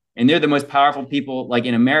magicians, and they're the most powerful people, like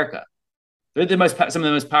in America. They're some of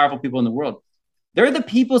the most powerful people in the world. They're the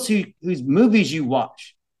people whose movies you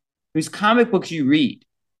watch, whose comic books you read.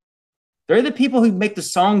 They're the people who make the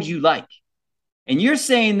songs you like. And you're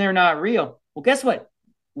saying they're not real. Well, guess what?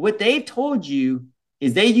 What they've told you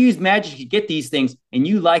is they use magic to get these things, and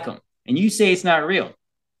you like them, and you say it's not real.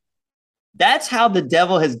 That's how the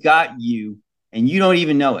devil has got you, and you don't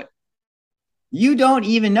even know it. You don't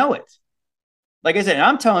even know it. Like I said,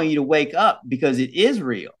 I'm telling you to wake up, because it is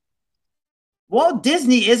real. Walt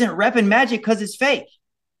Disney isn't repping magic because it's fake.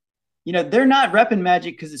 They're not repping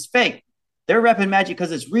magic because it's fake. They're repping magic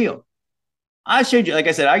because it's real. I showed you, like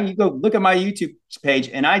I said, you go look at my YouTube page,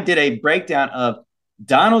 and I did a breakdown of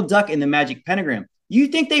Donald Duck and the magic pentagram. You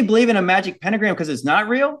think they believe in a magic pentagram because it's not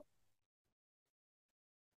real?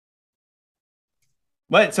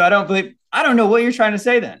 What? So I don't know what you're trying to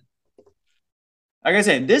say then. Like I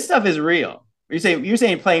said, this stuff is real. You're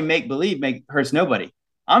saying playing make believe hurts nobody.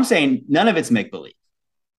 I'm saying none of it's make believe.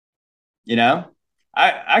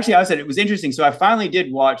 I said it was interesting. So I finally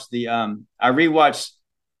did watch I rewatched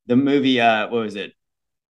the movie. What was it?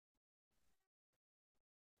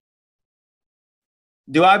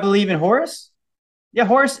 Do I believe in Horus? Yeah,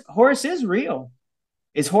 Horus is real.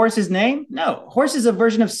 Is Horus his name? No, Horus is a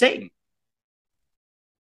version of Satan.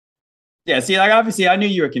 Yeah, see, like obviously I knew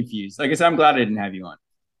you were confused. Like I said, I'm glad I didn't have you on.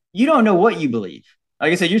 You don't know what you believe.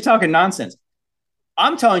 Like I said, you're talking nonsense.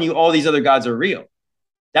 I'm telling you all these other gods are real.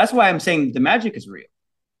 That's why I'm saying the magic is real.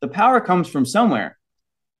 The power comes from somewhere.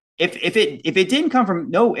 If it didn't come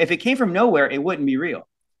from if it came from nowhere, it wouldn't be real.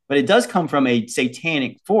 But it does come from a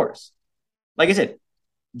satanic force. Like I said,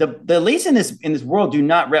 the elites in this world do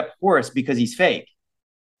not rep Horus because he's fake.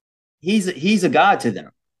 He's a god to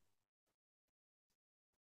them.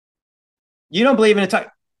 You don't believe in a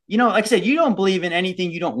talk. Like I said, you don't believe in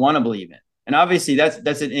anything you don't want to believe in. And obviously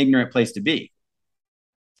that's an ignorant place to be.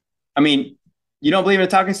 I mean, you don't believe in a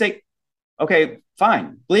talking snake? Okay,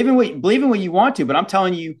 fine. Believe in what you want to, but what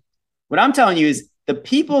I'm telling you is the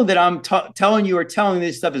people that I'm telling you are telling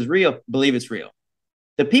this stuff is real, believe it's real.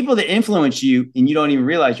 The people that influence you and you don't even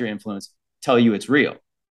realize your influence tell you it's real.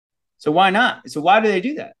 So why not? So why do they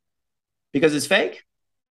do that? Because it's fake?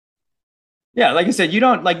 Yeah, like I said, you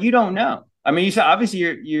don't know. I mean, obviously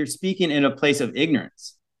you're speaking in a place of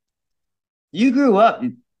ignorance. You grew up,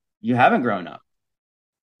 you haven't grown up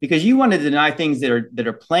because you want to deny things that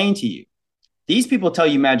are plain to you. These people tell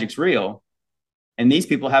you magic's real, and these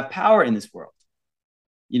people have power in this world.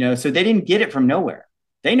 So they didn't get it from nowhere.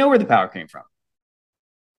 They know where the power came from.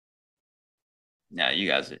 No, you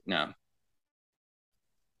guys, no,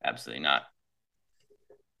 absolutely not.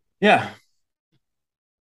 Yeah.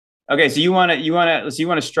 Okay, so you want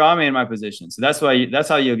to straw man my position. So that's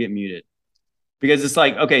how you'll get muted, because it's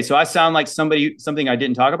like, okay, so I sound like something I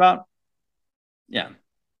didn't talk about. Yeah,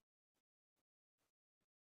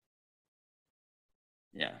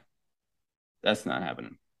 yeah, that's not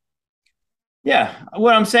happening. Yeah,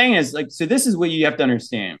 what I'm saying is like, so this is what you have to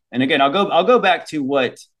understand. And again, I'll go back to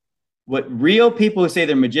what real people who say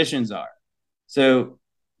they're magicians are. So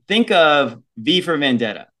think of V for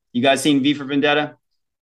Vendetta. You guys seen V for Vendetta?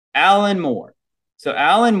 Alan Moore. So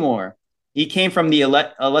Alan Moore, he came from the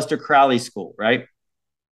Lester Crowley School, right?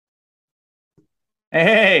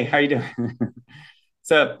 Hey, how you doing?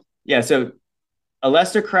 So yeah, so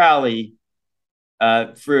Lester Crowley,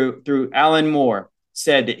 through Alan Moore,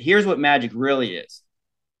 said that here's what magic really is.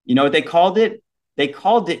 You know what they called it? They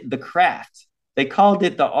called it the craft. They called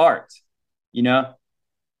it the art. You know,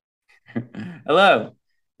 hello.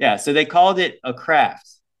 Yeah, so they called it a craft.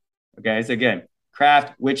 Okay, so again,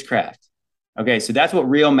 craft, witchcraft. Okay, so that's what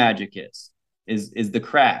real magic is the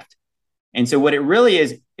craft. And so what it really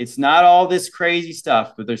is, it's not all this crazy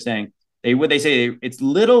stuff, but they're saying what they say, it's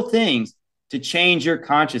little things to change your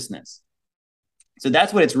consciousness. So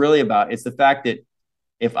that's what it's really about. It's the fact that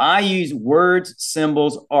if I use words,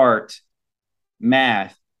 symbols, art,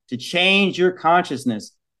 math to change your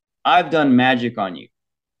consciousness, I've done magic on you.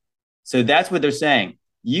 So that's what they're saying.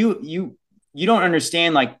 You don't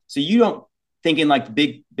understand, like, so you don't think in like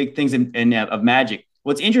big things of magic.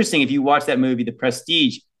 What's interesting, if you watch that movie, The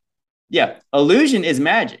Prestige, yeah, illusion is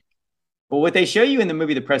magic. But what they show you in the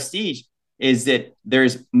movie The Prestige is that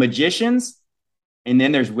there's magicians and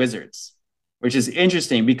then there's wizards, which is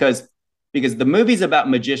interesting because the movie's about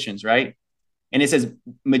magicians, right? And it says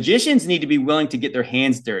magicians need to be willing to get their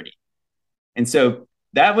hands dirty. And so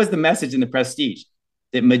that was the message in The Prestige,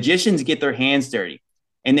 that magicians get their hands dirty,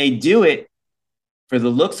 and they do it for the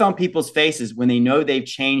looks on people's faces when they know they've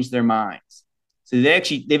changed their minds. So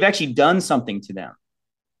they've actually done something to them.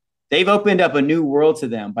 They've opened up a new world to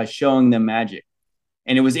them by showing them magic.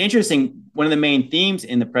 And it was interesting. One of the main themes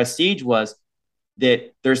in The Prestige was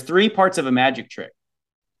that there's three parts of a magic trick.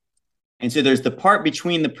 And so there's the part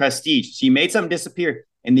between the prestige. So you made something disappear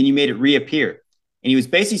and then you made it reappear. And he was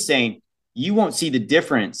basically saying, you won't see the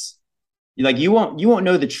difference. Like you won't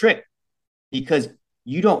know the trick because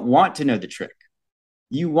you don't want to know the trick.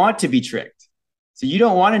 You want to be tricked. So you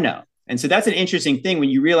don't want to know. And so that's an interesting thing when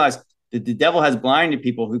you realize that the devil has blinded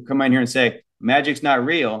people who come in here and say, magic's not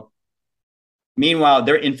real. Meanwhile,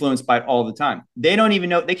 they're influenced by it all the time. They don't even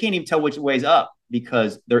know, they can't even tell which way's up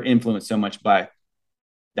because they're influenced so much by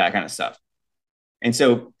that kind of stuff. And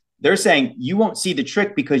so they're saying you won't see the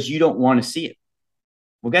trick because you don't want to see it.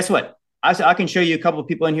 Well, guess what? I can show you a couple of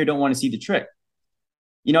people in here don't want to see the trick.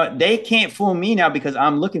 You know, they can't fool me now because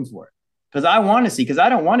I'm looking for it, because I want to see, because I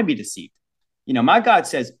don't want to be deceived. You know, my God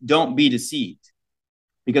says, don't be deceived,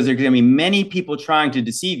 because there's going to be many people trying to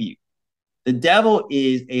deceive you. The devil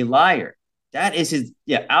is a liar. That is his,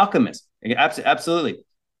 yeah, alchemist. Absolutely.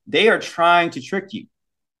 They are trying to trick you.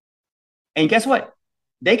 And guess what?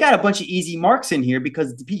 They got a bunch of easy marks in here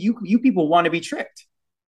because you people want to be tricked.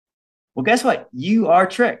 Well, guess what? You are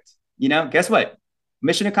tricked. You know, guess what?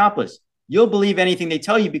 Mission accomplished. You'll believe anything they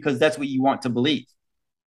tell you because that's what you want to believe.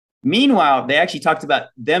 Meanwhile, they actually talked about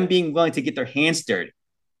them being willing to get their hands dirty.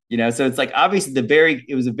 You know, so it's like obviously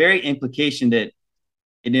it was a very implication that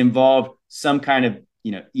it involved some kind of,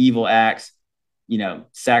 you know, evil acts, you know,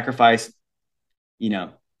 sacrifice, you know,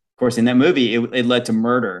 of course, in that movie, it led to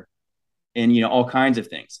murder and, you know, all kinds of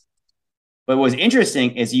things. But what was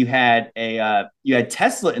interesting is you had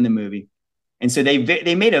Tesla in the movie, and so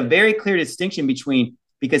they made a very clear distinction between,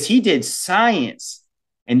 because he did science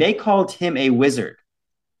and they called him a wizard.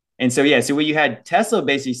 And so yeah, so what you had Tesla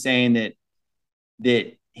basically saying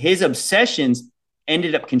that his obsessions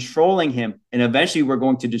ended up controlling him and eventually were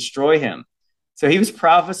going to destroy him. So he was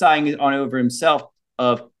prophesying on over himself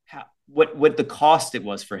of what the cost it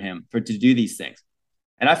was for him to do these things.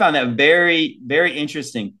 And I found that very, very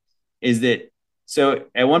interesting, is that, so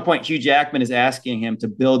at one point, Hugh Jackman is asking him to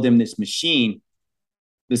build him this machine,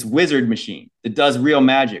 this wizard machine that does real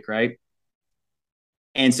magic, right?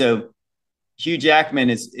 And so Hugh Jackman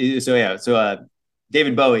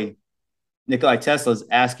David Bowie, Nikolai Tesla is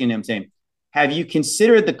asking him, saying, have you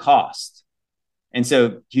considered the cost? And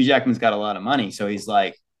so Hugh Jackman's got a lot of money. So he's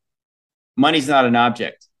like, money's not an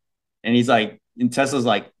object. And he's like, and Tesla's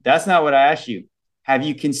like, that's not what I asked you. Have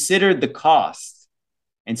you considered the cost?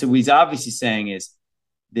 And so what he's obviously saying is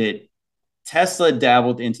that Tesla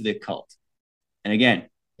dabbled into the occult. And again,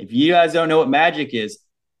 if you guys don't know what magic is,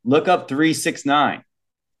 look up 369.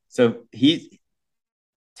 So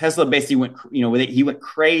Tesla basically went, you know, he went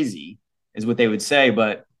crazy, is what they would say.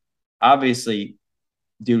 But obviously,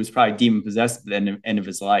 dude was probably demon possessed at the end of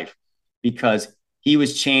his life, because he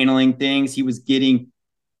was channeling things. He was getting,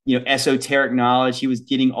 you know, esoteric knowledge. He was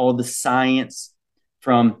getting all the science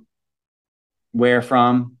from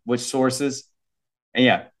which sources. And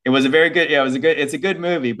yeah, It was a very good, yeah, it's a good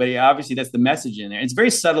movie, but yeah, obviously that's the message in there. It's very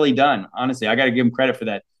subtly done. Honestly, I got to give him credit for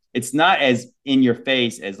that. It's not as in your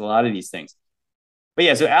face as a lot of these things. But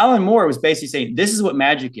yeah, so Alan Moore was basically saying this is what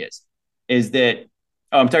magic is that,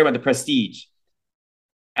 oh, I'm talking about the Prestige.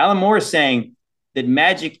 Alan Moore is saying that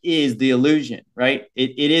magic is the illusion, right?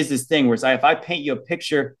 It is this thing where it's like, if I paint you a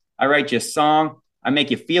picture, I write you a song, I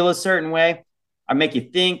make you feel a certain way, I make you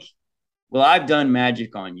think, well, I've done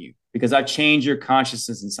magic on you because I've changed your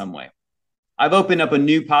consciousness in some way. I've opened up a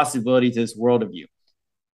new possibility to this world of you.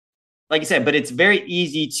 Like I said, but it's very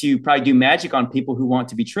easy to probably do magic on people who want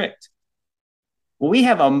to be tricked. Well, we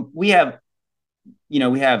have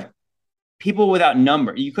people without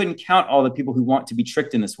number. You couldn't count all the people who want to be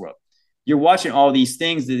tricked in this world. You're watching all these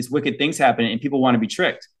things, these wicked things happen, and people want to be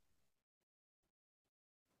tricked.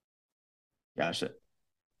 Gosh,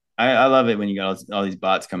 I love it when you got all these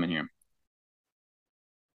bots coming here.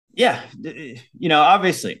 Yeah,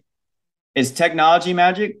 obviously, is technology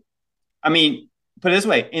magic? I mean, put it this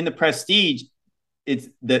way: in the Prestige, it's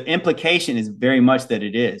the implication is very much that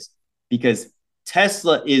it is because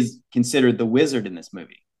Tesla is considered the wizard in this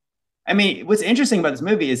movie. I mean, what's interesting about this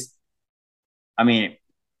movie is, I mean,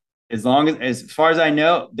 as far as I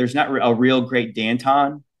know, there's not a real great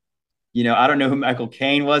Danton. I don't know who Michael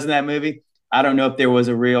Caine was in that movie. I don't know if there was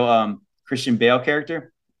a real Christian Bale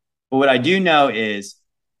character. But what I do know is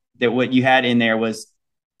that what you had in there was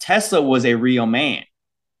Tesla was a real man.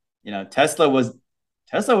 Tesla was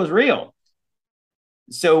real.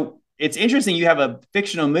 So it's interesting. You have a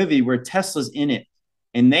fictional movie where Tesla's in it,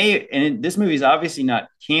 and this movie is obviously not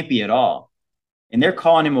campy at all, and they're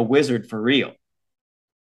calling him a wizard for real.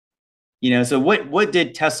 So what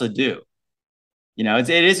did Tesla do? It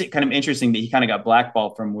is kind of interesting that he kind of got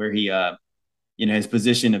blackballed from where he, his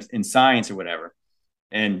position in science or whatever.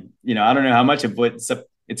 And I don't know how much of what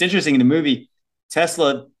it's interesting in the movie.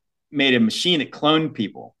 Tesla made a machine that cloned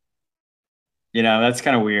people. That's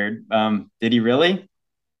kind of weird. Did he really?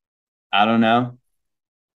 I don't know.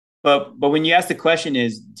 But when you ask the question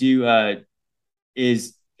is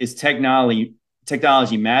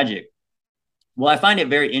technology magic? Well, I find it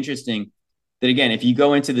very interesting that again, if you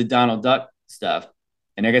go into the Donald Duck stuff,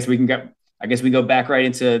 and I guess we go back right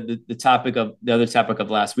into the other topic of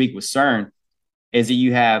last week with CERN, is that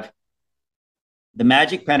you have the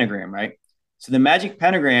magic pentagram, right? So the magic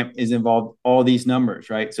pentagram is involved all these numbers,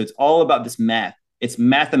 right? So it's all about this math. It's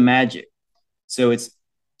mathemagic. So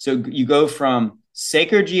you go from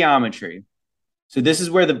sacred geometry. So this is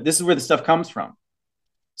where the stuff comes from.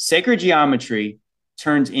 Sacred geometry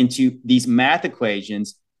turns into these math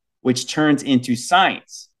equations, which turns into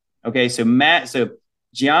science. Okay, so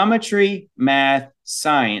geometry, math,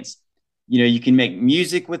 science. You can make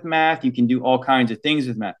music with math. You can do all kinds of things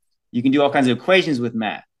with math. You can do all kinds of equations with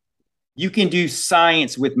math. You can do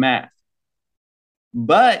science with math.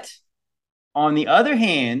 But on the other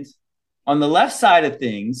hand, on the left side of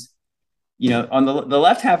things, on the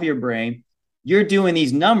left half of your brain, you're doing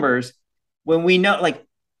these numbers when we know, like,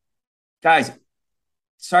 guys,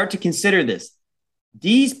 start to consider this.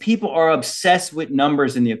 These people are obsessed with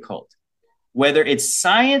numbers in the occult, whether it's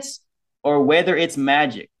science or whether it's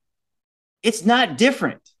magic. It's not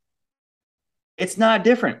different. It's not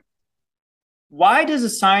different. Why does a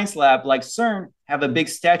science lab like CERN have a big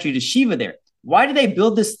statue to Shiva there? Why did they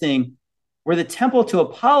build this thing where the temple to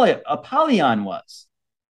Apollyon was?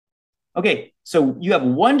 Okay, so you have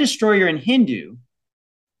one destroyer in Hindu,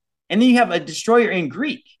 and then you have a destroyer in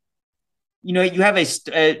Greek. You have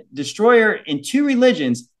a destroyer in two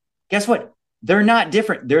religions. Guess what? They're not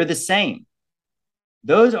different. They're the same.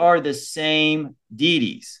 Those are the same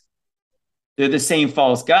deities. They're the same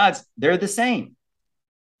false gods. They're the same.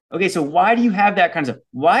 Okay, so why do you have that kind of stuff?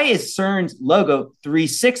 Why is CERN's logo 3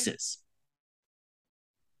 6s?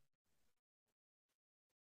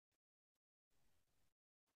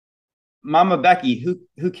 Mama Becky,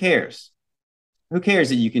 who cares? Who cares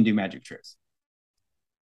that you can do magic tricks?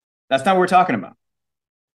 That's not what we're talking about.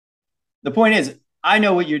 The point is, I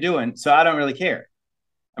know what you're doing, so I don't really care.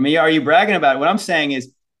 I mean, are you bragging about it? What I'm saying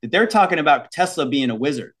is that they're talking about Tesla being a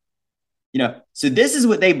wizard. So this is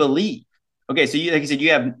what they believe. Okay, so like I said,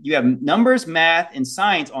 you have numbers, math, and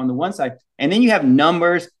science on the one side, and then you have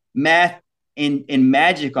numbers, math, and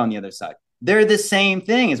magic on the other side. They're the same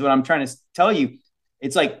thing, is what I'm trying to tell you.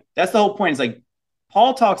 It's like that's the whole point. It's like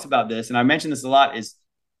Paul talks about this, and I mentioned this a lot, is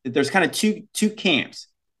that there's kind of two camps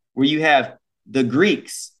where you have the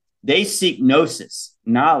Greeks. They seek gnosis,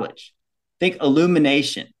 knowledge. Think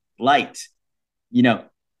illumination, light.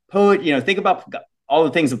 Poet. Think about all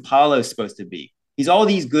the things Apollo is supposed to be. He's all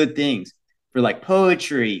these good things for like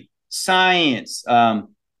poetry, science,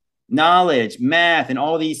 knowledge, math, and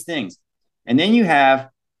all these things. And then you have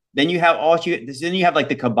like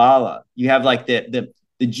the Kabbalah. You have like the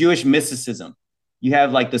Jewish mysticism. You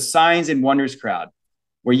have like the signs and wonders crowd,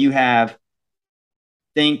 where you have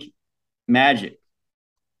think magic.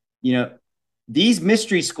 You know, these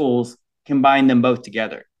mystery schools combine them both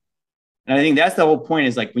together. And I think that's the whole point,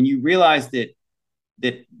 is like when you realize that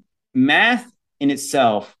math in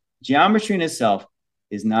itself, geometry in itself,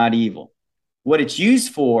 is not evil. What it's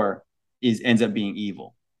used for is ends up being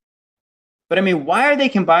evil. But I mean, why are they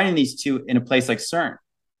combining these two in a place like CERN?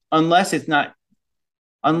 Unless it's not,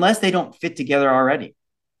 unless they don't fit together already.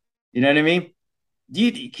 You know what I mean?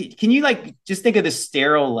 Can you like just think of this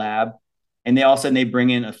sterile lab, and they all of a sudden they bring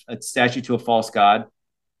in a statue to a false god,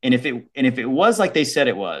 and if it was like they said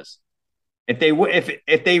it was, if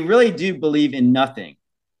they really do believe in nothing,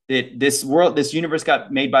 that this universe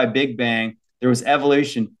got made by a Big Bang, there was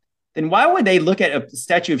evolution, then why would they look at a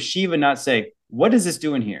statue of Shiva and not say, what is this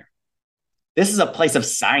doing here? This is a place of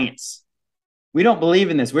science. We don't believe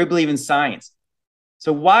in this. We believe in science.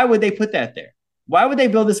 So why would they put that there? Why would they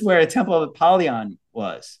build this where a temple of Apollyon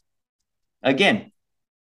was? Again,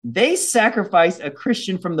 they sacrificed a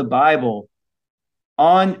Christian from the Bible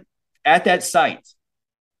on at that site.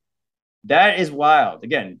 That is wild.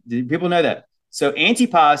 Again, people know that. So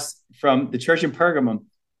Antipas from the church in Pergamum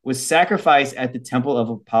was sacrificed at the temple of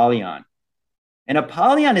Apollyon. And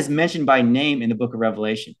Apollyon is mentioned by name in the book of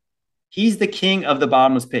Revelation. He's the king of the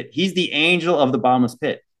bottomless pit. He's the angel of the bottomless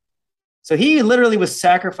pit. So he literally was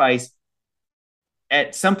sacrificed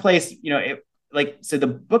at some place, so the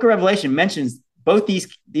book of Revelation mentions both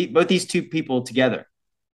these two people together,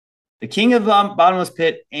 the king of the bottomless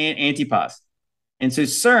pit and Antipas. And so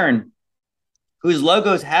CERN, whose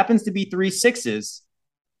logos happens to be 3 6s,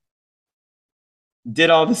 did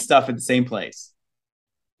all this stuff at the same place.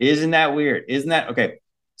 Isn't that weird? Isn't that okay?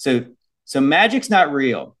 So magic's not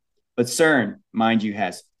real, but CERN, mind you,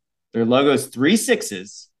 has their logos 3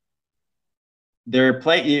 6s. Their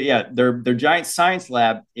giant science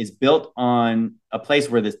lab is built on a place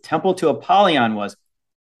where the temple to Apollyon was,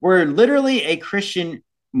 where literally a Christian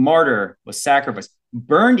martyr was sacrificed,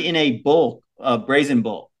 burned in a brazen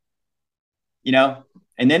bull. And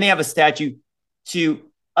then they have a statue to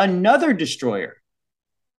another destroyer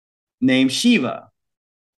named Shiva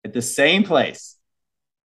at the same place.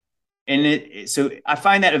 And so I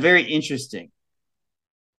find that very interesting.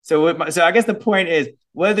 So I guess the point is,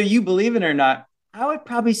 whether you believe in it or not, I would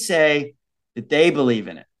probably say that they believe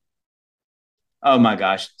in it. Oh my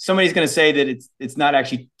gosh. Somebody's going to say that it's not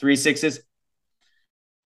actually 3 6s.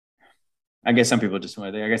 I guess some people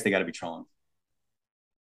I guess they got to be trolling.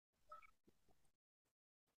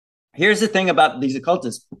 Here's the thing about these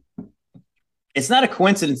occultists. It's not a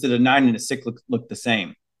coincidence that a 9 and a 6 look the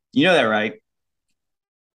same. You know that, right?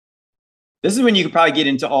 This is when you could probably get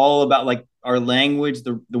into all about like our language,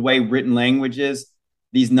 the way written language is,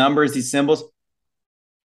 these numbers, these symbols.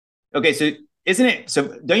 Okay, so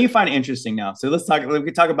don't you find it interesting now? So we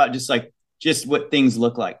can talk about just what things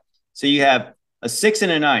look like. So you have a 6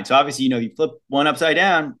 and a 9. So obviously, you flip one upside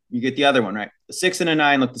down, you get the other one, right? The 6 and a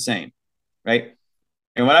 9 look the same, right?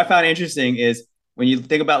 And what I found interesting is when you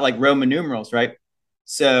think about like Roman numerals, right?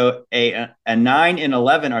 So a 9 and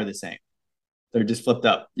 11 are the same. They're just flipped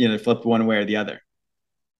up, they're flipped one way or the other.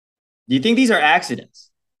 Do you think these are accidents?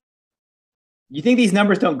 You think these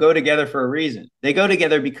numbers don't go together for a reason? They go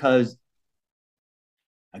together because,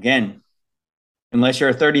 again, unless you're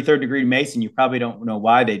a 33rd degree Mason, you probably don't know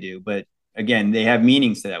why they do. But again, they have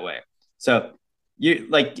meanings to that way. So you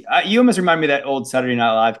almost remind me of that old Saturday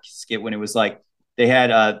Night Live skit when it was like they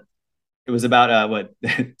had it was about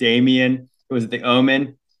Damien, it was the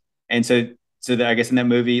Omen, and so I guess in that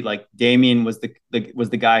movie, like Damien was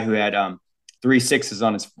the guy who had 3 6s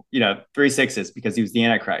on his 3 6s because he was the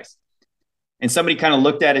Antichrist. And somebody kind of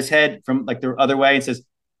looked at his head from like the other way and says,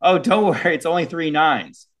 "Oh, don't worry, it's only 3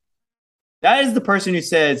 9s." That is the person who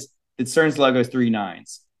says that CERN's logo is 3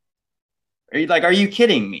 9s. Are you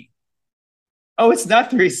kidding me? Oh, it's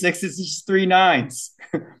not 3 6s, it's just 3 9s.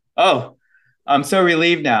 Oh, I'm so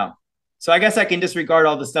relieved now. So I guess I can disregard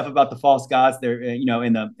all the stuff about the false gods there, in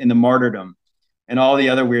the martyrdom and all the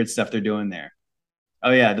other weird stuff they're doing there.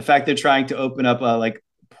 Oh yeah, the fact they're trying to open up like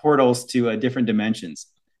portals to different dimensions.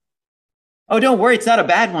 Oh, don't worry, it's not a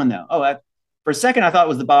bad one though. Oh, for a second I thought it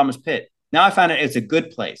was the bottomless pit. Now I found out it's a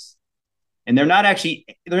good place. And they're not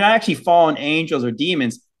actually fallen angels or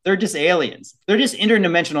demons. They're just aliens. They're just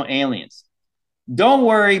interdimensional aliens. Don't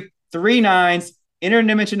worry, 3 9s,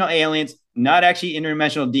 interdimensional aliens, not actually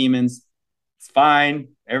interdimensional demons. It's fine.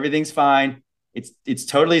 Everything's fine. It's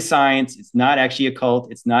totally science. It's not actually a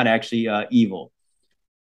cult. It's not actually evil.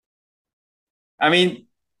 I mean,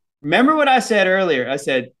 remember what I said earlier? I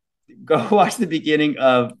said, go watch the beginning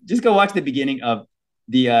of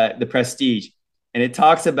the Prestige, and it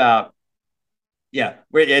talks about yeah,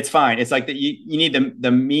 it's fine. It's like you need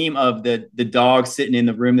the meme of the dog sitting in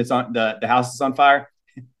the room that's on the house that's on fire.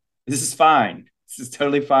 This is fine. This is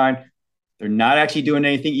totally fine. They're not actually doing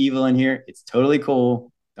anything evil in here. It's totally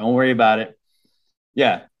cool. Don't worry about it.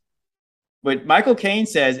 Yeah. What Michael Caine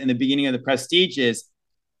says in the beginning of the Prestige is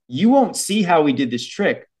you won't see how we did this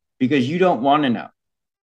trick because you don't want to know.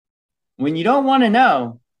 When you don't want to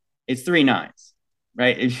know, it's three nines,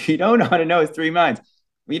 right? If you don't want to know, it's three nines.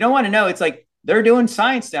 When you don't want to know, it's like they're doing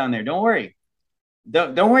science down there. Don't worry.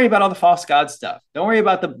 Don't worry about all the false god stuff. Don't worry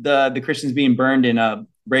about the Christians being burned in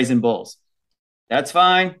brazen bulls. That's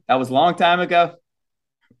fine. That was a long time ago.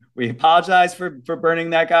 We apologize for burning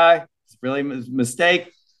that guy. It's really a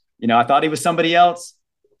mistake. I thought he was somebody else.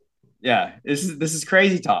 Yeah, this is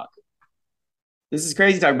crazy talk. This is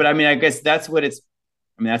crazy talk. But I mean, I guess that's what it's.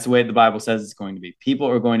 I mean, that's the way the Bible says it's going to be. People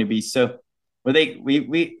are going to be so. Where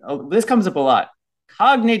this comes up a lot.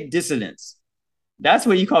 Cognitive dissonance. That's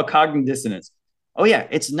what you call cognitive dissonance. Oh yeah,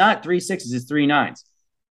 it's not three sixes, it's three nines.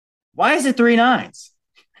 Why is it three nines?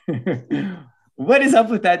 What is up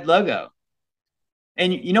with that logo?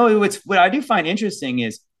 And what I do find interesting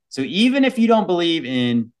is so even if you don't believe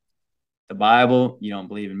in the Bible, you don't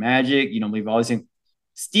believe in magic, you don't believe all these things.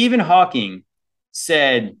 Stephen Hawking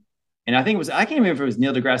said, and I think it was I can't remember if it was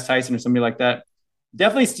Neil deGrasse Tyson or somebody like that.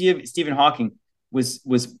 Definitely Stephen Hawking was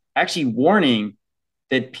actually warning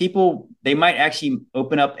that people they might actually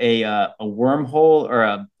open up a wormhole or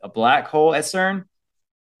a black hole at CERN.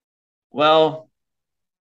 Well,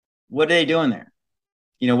 what are they doing there?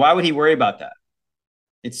 Why would he worry about that?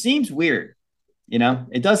 It seems weird.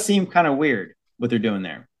 It does seem kind of weird what they're doing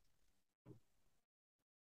there.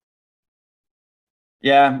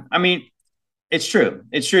 Yeah, I mean, it's true.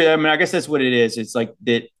 It's true. I mean, I guess that's what it is. It's like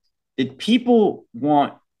that people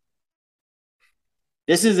want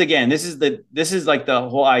this is like the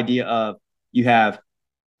whole idea of you have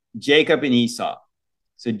Jacob and Esau.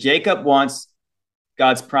 So Jacob wants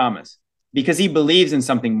God's promise because he believes in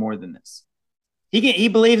something more than this. He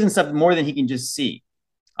believes in something more than he can just see.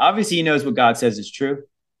 Obviously, he knows what God says is true.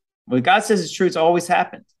 When God says it's true, it's always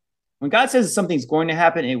happened. When God says something's going to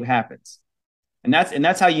happen, it happens. And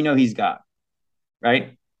that's how you know he's God,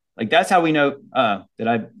 right? Like that's how we know. Did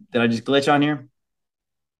I just glitch on here?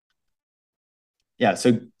 Yeah.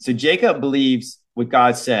 So Jacob believes what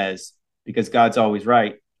God says because God's always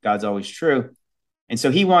right, God's always true, and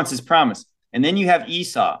so he wants his promise. And then you have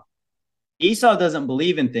Esau. Esau doesn't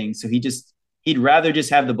believe in things, so he'd rather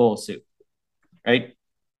just have the bowl of soup, right?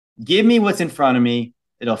 Give me what's in front of me.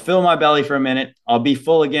 It'll fill my belly for a minute. I'll be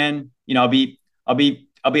full again. I'll be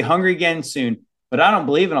hungry again soon. But I don't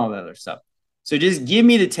believe in all that other stuff. So just give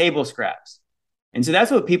me the table scraps. And so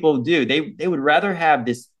that's what people do. They would rather have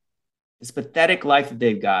this pathetic life that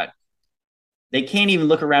they've got. They can't even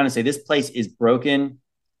look around and say, this place is broken.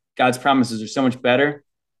 God's promises are so much better.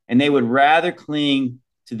 And they would rather cling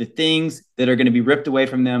to the things that are going to be ripped away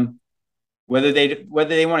from them, whether they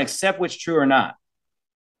want to accept what's true or not.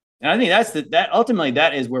 And I think that ultimately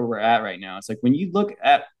that is where we're at right now. It's like when you look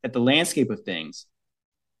at the landscape of things,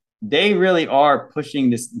 they really are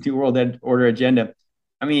pushing this new world order agenda.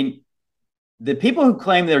 I mean, the people who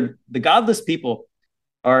claim they're the godless people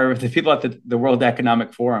are the people at the World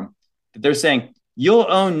Economic Forum. They're saying you'll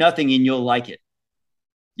own nothing and you'll like it.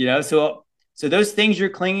 So those things you're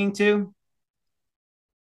clinging to,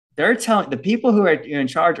 they're telling the people who are in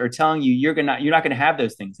charge are telling you you're not going to have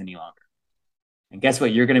those things any longer. And guess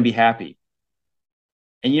what? You're going to be happy.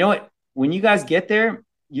 And you know what? When you guys get there,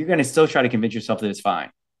 you're going to still try to convince yourself that it's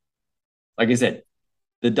fine. Like I said,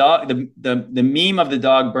 the meme of the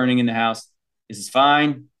dog burning in the house, this is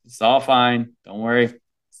fine. It's all fine. Don't worry.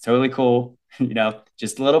 It's totally cool.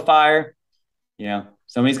 Just a little fire.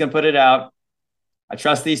 Somebody's going to put it out. I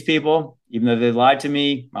trust these people, even though they lied to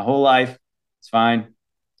me my whole life. It's fine.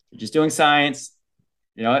 They're just doing science.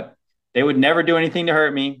 You know what? They would never do anything to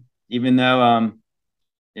hurt me, even though,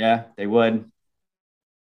 yeah, they would.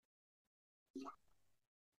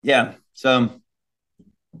 Yeah. So,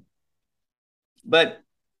 but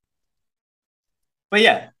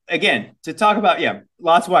yeah, again, to talk about, yeah,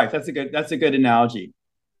 Lot's wife, that's a good analogy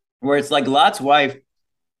where it's like Lot's wife,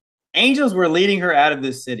 angels were leading her out of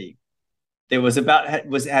this city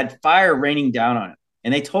that had fire raining down on it.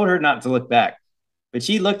 And they told her not to look back, but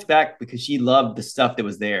she looked back because she loved the stuff that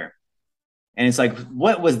was there. And it's like,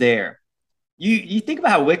 what was there? You think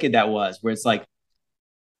about how wicked that was, where it's like,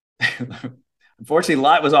 unfortunately,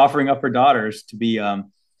 Lot was offering up her daughters to be,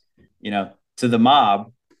 to the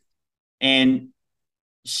mob. And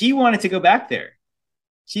she wanted to go back there.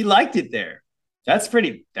 She liked it there. That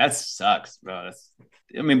sucks, bro.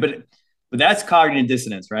 I mean, but that's cognitive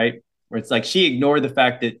dissonance, right? Where it's like she ignored the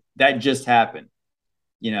fact that that just happened.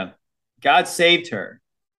 You know, God saved her.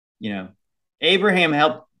 You know, Abraham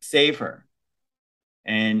helped save her,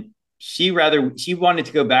 and she wanted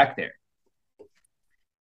to go back there.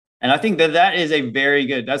 And I think that that is a very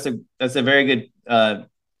good. That's a very good.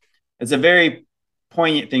 It's a very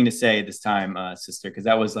poignant thing to say this time, sister, because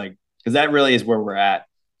that really is where we're at,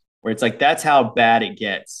 where it's like that's how bad it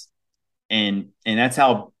gets, and that's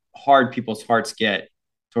how hard people's hearts get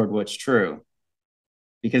toward what's true,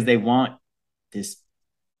 because this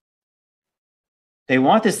they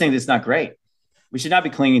want this thing that's not great. We should not be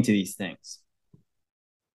clinging to these things.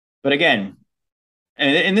 But again,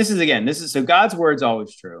 and this is so God's word's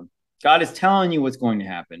always true. God is telling you what's going to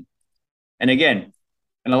happen. And again,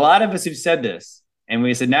 and a lot of us have said this, and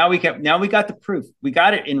we said now we got the proof. We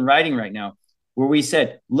got it in writing right now, where we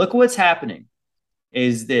said, look what's happening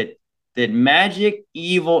is that magic,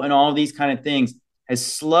 evil, and all these kind of things has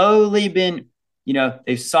slowly been,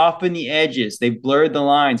 they've softened the edges, they've blurred the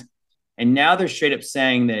lines, and now they're straight up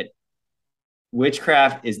saying that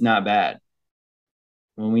witchcraft is not bad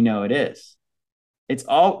when we know it is. It's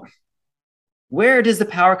all, where does the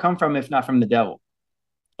power come from if not from the devil?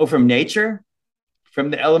 Oh, from nature?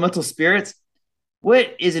 From the elemental spirits?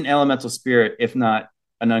 What is an elemental spirit if not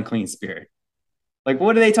an unclean spirit? Like,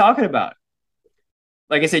 what are they talking about?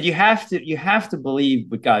 Like I said, you have to believe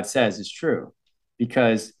what God says is true,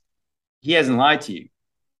 because he hasn't lied to you.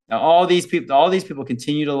 Now, all these people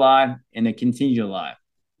continue to lie, and they continue to lie.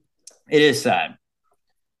 It is sad.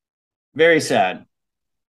 Very sad.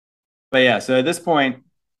 But yeah, so at this point,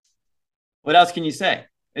 what else can you say?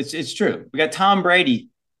 It's true. We got Tom Brady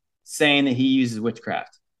saying that he uses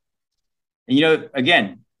witchcraft. And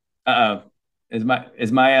again, is my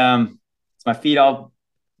feet all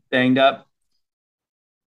banged up?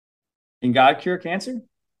 Can God cure cancer?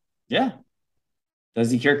 Yeah.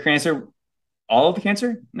 Does he cure cancer? All of the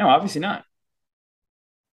cancer? No, obviously not.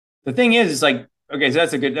 The thing is, it's like, okay, so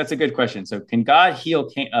that's a good question. So can God heal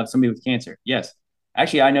somebody with cancer? Yes.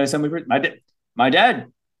 Actually, I know somebody. My dad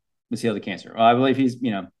was healed of cancer. Well, I believe he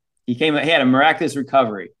had a miraculous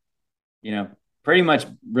recovery. Pretty much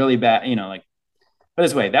really bad. Put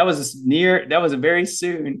this way, that was a very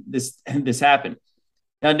soon this happened.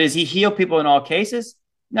 Now, does he heal people in all cases?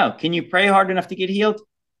 No. Can you pray hard enough to get healed?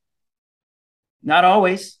 Not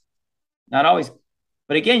always. Not always.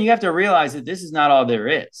 But again, you have to realize that this is not all there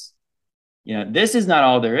is. This is not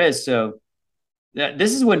all there is. So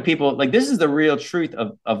this is when people this is the real truth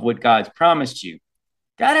of what God's promised you.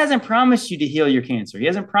 God hasn't promised you to heal your cancer. He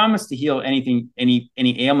hasn't promised to heal anything, any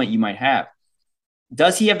ailment you might have.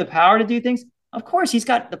 Does he have the power to do things? Of course, he's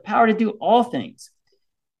got the power to do all things.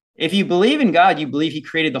 If you believe in God, you believe he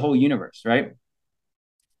created the whole universe, right?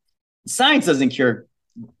 Science doesn't cure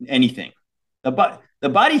anything. The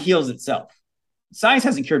body heals itself. Science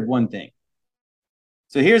hasn't cured one thing.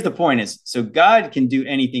 So here's the point so God can do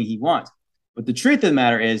anything he wants. But the truth of the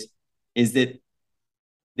matter is that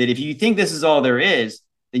if you think this is all there is,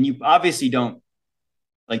 then you obviously don't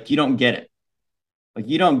get it.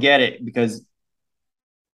 You don't get it, because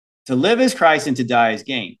to live is Christ and to die is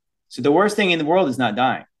gain. So the worst thing in the world is not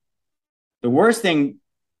dying. The worst thing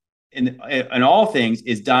in all things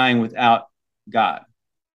is dying without God.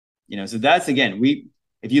 So that's, again,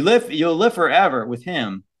 if you live, you'll live forever with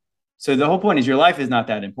him. So the whole point is your life is not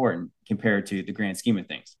that important compared to the grand scheme of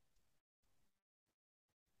things.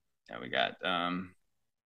 Now we got,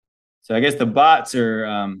 so I guess the bots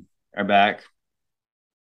are back.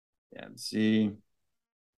 Yeah, let's see.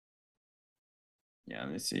 Yeah,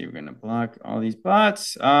 let's see. We're gonna block all these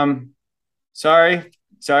bots. Sorry,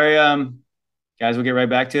 guys. We'll get right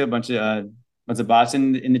back to it. A bunch of bots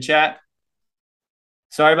in the chat.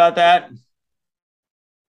 Sorry about that.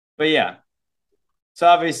 But yeah, so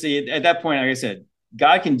obviously at that point, like I said,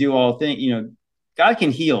 God can do all things. God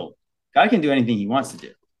can heal. God can do anything he wants to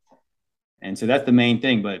do. And so that's the main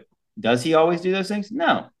thing. But does he always do those things?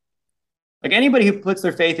 No. Like anybody who puts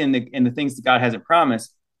their faith in the things that God hasn't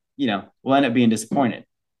promised, will end up being disappointed.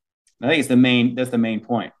 I think that's the main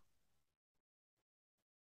point.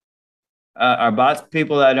 Are bots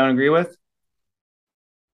people that I don't agree with?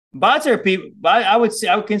 Bots are people. I would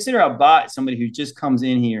consider a bot somebody who just comes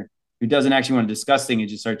in here, who doesn't actually want to discuss things and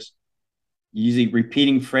just starts usually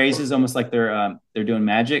repeating phrases, almost like they're doing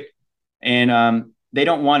magic, and they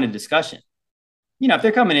don't want a discussion. If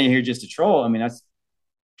they're coming in here just to troll, I mean, that's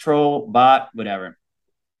troll, bot, whatever.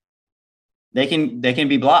 They can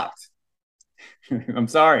be blocked. I'm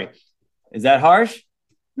sorry. Is that harsh?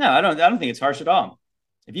 No, I don't think it's harsh at all.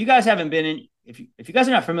 If you guys haven't been in, if you guys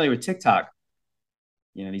are not familiar with TikTok,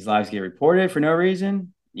 these lives get reported for no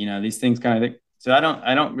reason. These things kind of. So I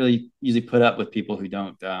don't really usually put up with people who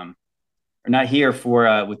don't are not here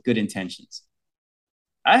for with good intentions.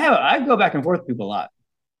 I go back and forth with people a lot.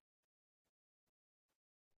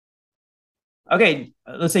 Okay,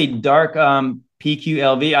 let's say dark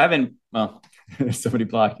PQLV. I haven't. Well,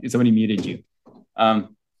 somebody muted you.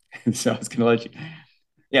 Um, so I was gonna let you.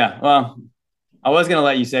 Yeah, well, I was gonna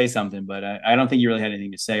let you say something, but I don't think you really had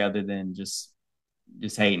anything to say other than just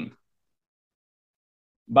hating.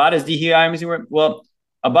 Bot is dehumanizing. Well,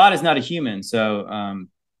 a bot is not a human, so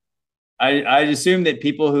I assume that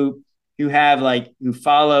people who have like who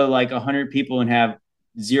follow like 100 people and have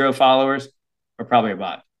 0 followers are probably a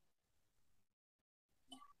bot.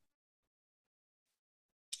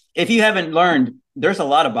 If you haven't learned, there's a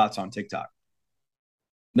lot of bots on TikTok.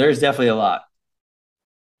 There's definitely a lot.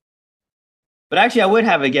 But actually, I would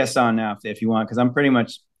have a guest on now if you want, because I'm pretty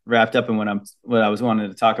much wrapped up in what I was wanting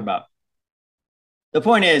to talk about. The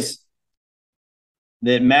point is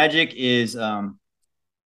that magic is from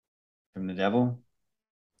the devil.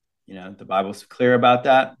 The Bible's clear about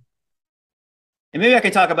that. And maybe I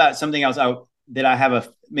could talk about something else that I have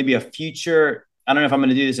maybe a future. I don't know if I'm going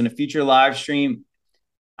to do this in a future live stream.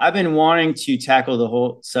 I've been wanting to tackle the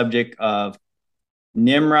whole subject of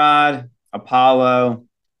Nimrod, Apollo,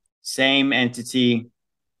 same entity,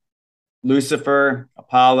 Lucifer,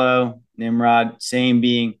 Apollo, Nimrod, same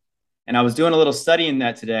being. And I was doing a little study in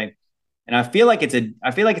that today. And I feel like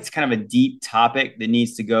it's kind of a deep topic that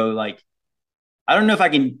needs to go like, I don't know if I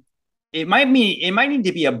can, it might need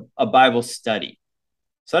to be a Bible study.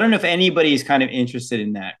 So I don't know if anybody is kind of interested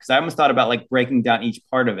in that, because I almost thought about like breaking down each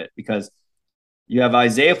part of it, because you have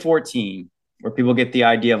Isaiah 14, where people get the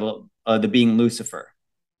idea of the being Lucifer,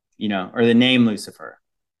 or the name Lucifer.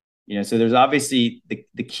 So there's obviously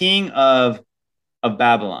the king of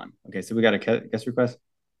Babylon. Okay, so we got a guest request.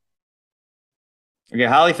 Okay,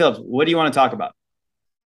 Holly Phillips, what do you want to talk about?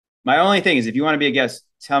 My only thing is, if you want to be a guest,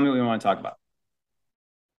 tell me what you want to talk about.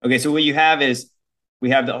 Okay, so what you have is we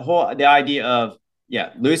have the idea of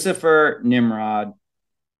Lucifer, Nimrod.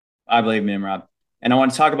 I believe Nimrod, and I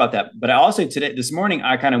want to talk about that. But I also this morning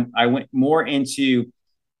I went more into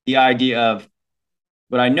the idea of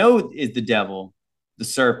what I know is the devil, the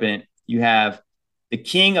serpent. You have the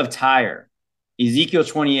king of Tyre, Ezekiel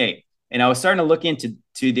 28, and I was starting to look into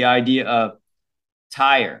the idea of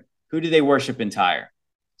Tyre. Who do they worship in Tyre?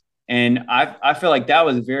 And I feel like that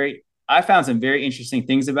was I found some very interesting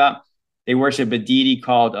things about. They worship a deity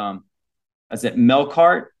called is it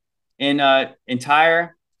Melkart in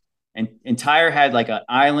Tyre, and Tyre had like an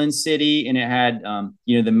island city, and it had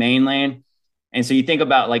the mainland. And so you think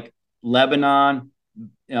about like Lebanon,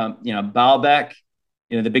 Baalbek,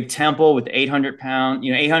 the big temple with 800 pound,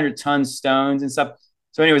 800 ton stones and stuff.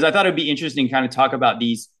 So, anyways, I thought it'd be interesting to kind of talk about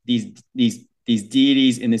these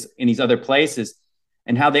deities in these other places,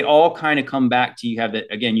 and how they all kind of come back to you have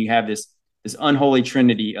that again. You have this unholy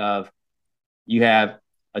trinity of you have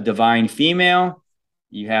a divine female,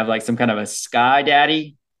 you have like some kind of a sky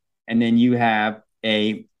daddy, and then you have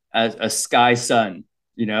a sky son,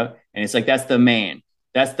 and it's like that's the man,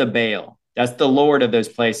 that's the Baal, that's the Lord of those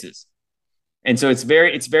places. And so it's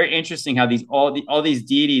very interesting how all these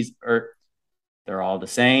deities they're all the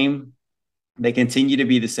same. They continue to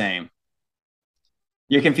be the same.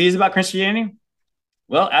 You're confused about Christianity?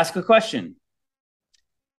 Well, ask a question.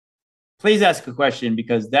 Please ask a question,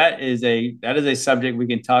 because that is a subject we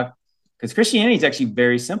can talk, because Christianity is actually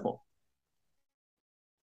very simple.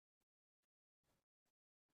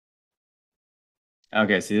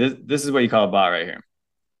 Okay, see this is what you call a bot right here.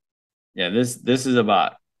 Yeah, this is a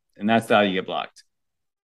bot, and that's how you get blocked.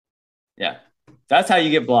 Yeah, that's how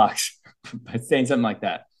you get blocked by saying something like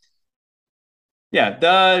that. Yeah,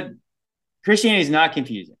 the Christianity is not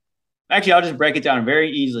confusing. Actually, I'll just break it down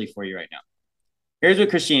very easily for you right now. Here's what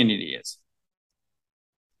Christianity is.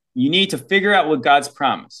 You need to figure out what God's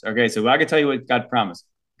promised. Okay, so I can tell you what God promised.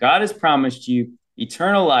 God has promised you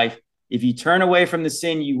eternal life if you turn away from the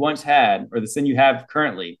sin you once had, or the sin you have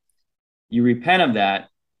currently. You repent of that,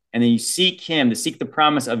 and then you seek him to seek the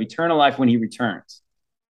promise of eternal life when he returns.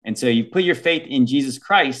 And so you put your faith in Jesus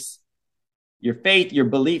Christ, your faith, your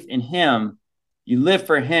belief in him, you live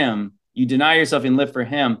for him, you deny yourself and live for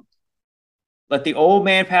him. Let the old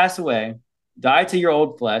man pass away, die to your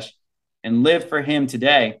old flesh, and live for him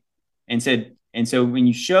today. And so when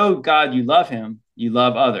you show God you love him, you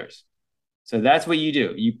love others. So that's what you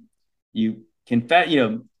do. You confess,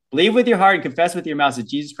 believe with your heart and confess with your mouth that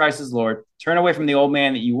Jesus Christ is Lord. Turn away from the old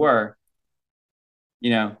man that you were,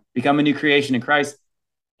 become a new creation in Christ.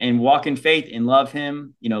 and walk in faith and love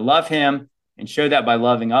him, love him and show that by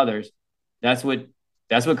loving others. That's what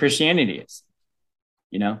Christianity is,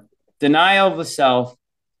 denial of the self,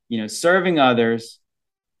 serving others,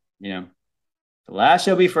 the last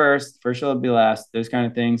shall be first, first shall be last, those kind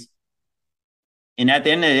of things. And at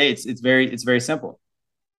the end of the day, it's very simple.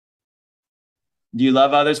 Do you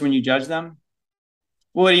love others when you judge them?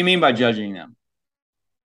 Well, what do you mean by judging them?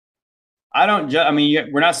 I don't judge. I mean,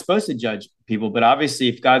 we're not supposed to judge people, but obviously,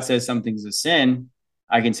 if God says something's a sin,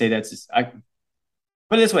 I can say I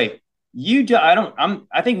put it this way.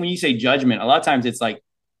 I think when you say judgment, a lot of times it's like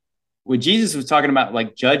what Jesus was talking about,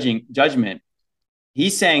 like judgment.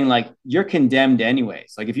 He's saying like you're condemned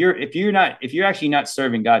anyways. Like if you're actually not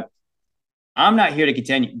serving God, I'm not here to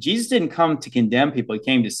condemn you. Jesus didn't come to condemn people. He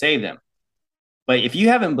came to save them. But if you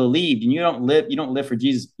haven't believed and you don't live for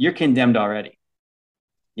Jesus, you're condemned already.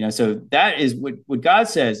 So that is what God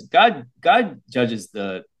says. God judges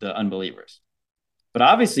the unbelievers. But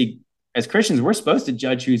obviously, as Christians, we're supposed to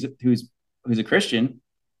judge who's a Christian,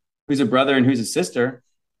 who's a brother and who's a sister.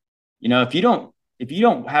 If you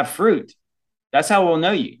don't have fruit, that's how we'll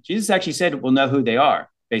know you. Jesus actually said we'll know who they are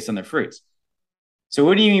based on their fruits. So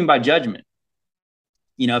what do you mean by judgment?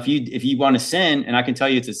 If you want to sin and I can tell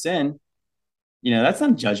you it's a sin, that's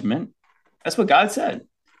not judgment. That's what God said.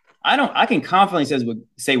 I can confidently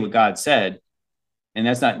say what God said, and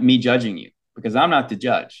that's not me judging you because I'm not the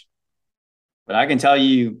judge. But I can tell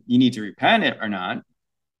you need to repent it or not.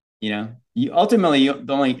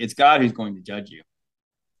 It's God who's going to judge you.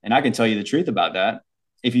 And I can tell you the truth about that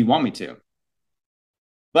if you want me to.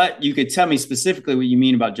 But you could tell me specifically what you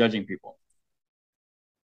mean about judging people.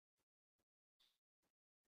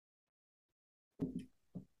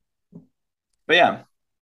 But yeah,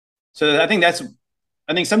 so I think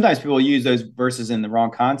sometimes people use those verses in the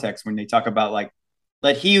wrong context when they talk about like,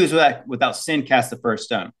 let he who's without sin cast the first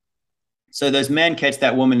stone. So those men catch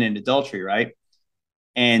that woman in adultery, right?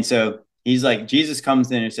 And so he's like, Jesus comes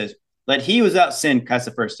in and says, let he who's without sin cast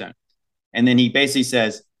the first stone. And then he basically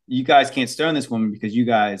says, you guys can't stone this woman because you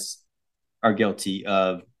guys are guilty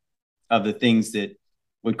of the things that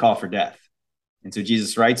would call for death. And so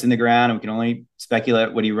Jesus writes in the ground, and we can only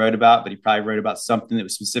speculate what he wrote about, but he probably wrote about something that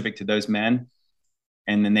was specific to those men.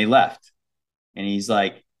 And then they left. And he's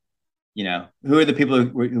like, who are the people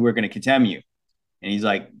who are going to condemn you? And he's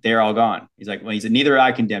like, they're all gone. He's like, well, he said, neither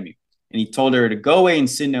I condemn you. And he told her to go away and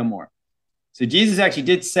sin no more. So Jesus actually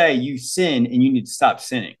did say you sin and you need to stop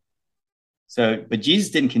sinning. So, but Jesus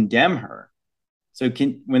didn't condemn her. So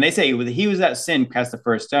when they say he was that sin, cast the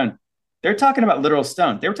first stone, they're talking about literal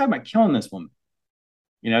stone. They were talking about killing this woman.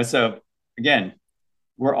 So again,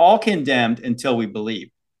 we're all condemned until we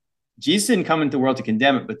believe. Jesus didn't come into the world to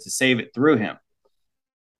condemn it, but to save it through him.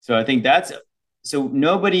 So I think so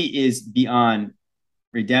nobody is beyond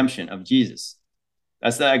redemption of Jesus. I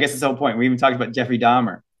guess that's the whole point. We even talked about Jeffrey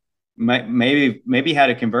Dahmer. Maybe he had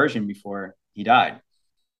a conversion before he died.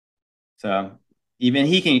 So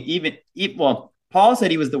Paul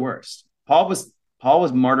said he was the worst. Paul was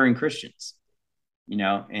martyring Christians,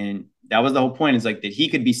 and that was the whole point, is like that he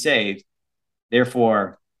could be saved.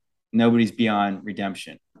 Therefore, nobody's beyond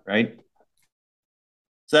redemption, right?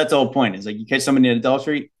 So that's the whole point. Is like you catch somebody in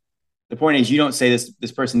adultery. The point is you don't say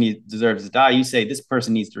this person deserves to die. You say this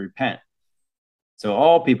person needs to repent. So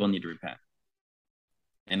all people need to repent.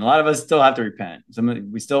 And a lot of us still have to repent.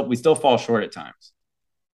 We still fall short at times.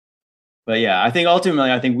 But yeah, I think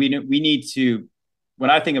ultimately, we need to, when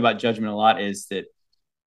I think about judgment a lot, is that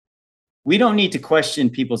we don't need to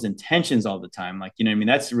question people's intentions all the time. Like, what I mean?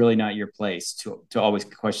 That's really not your place to always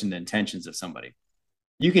question the intentions of somebody.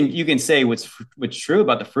 You can say what's true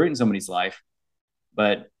about the fruit in somebody's life,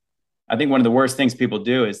 but I think one of the worst things people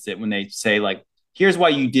do is that when they say like, here's why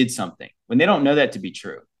you did something, when they don't know that to be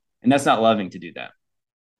true. And that's not loving to do that.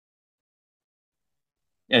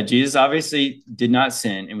 Yeah, Jesus obviously did not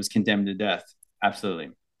sin and was condemned to death.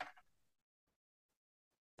 Absolutely.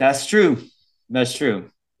 That's true. That's true.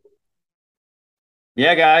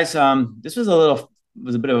 Yeah, guys. This was a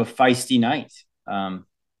bit of a feisty night.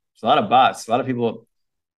 There's a lot of bots, a lot of people.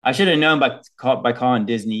 I should have known by calling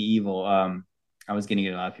Disney evil. I was going to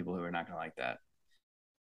get a lot of people who are not going to like that.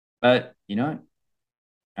 But you know what?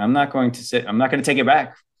 I'm not going to take it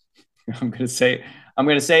back. I'm going to say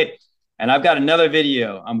it. And I've got another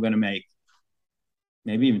video I'm going to make.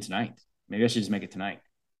 Maybe even tonight. Maybe I should just make it tonight.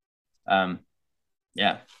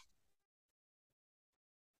 Yeah.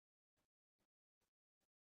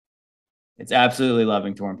 It's absolutely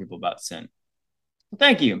loving to warn people about sin. Well,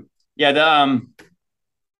 thank you. Yeah.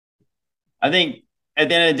 I think at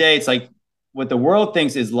the end of the day, it's like what the world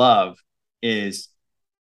thinks is love is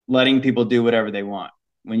letting people do whatever they want.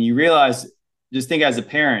 when you realize, just think as a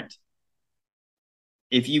parent,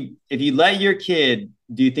 if you let your kid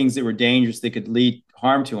do things that were dangerous that could lead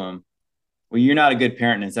harm to them, well, you're not a good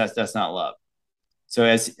parent, and that's not love. So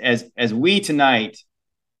as we tonight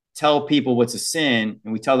tell people what's a sin,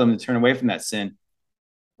 and we tell them to turn away from that sin,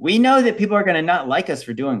 we know that people are going to not like us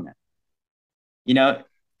for doing that. You know,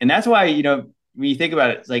 and that's why, when you think about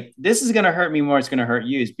it, it's like, this is going to hurt me more. It's going to hurt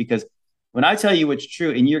you, is because when I tell you what's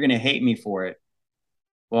true and you're going to hate me for it,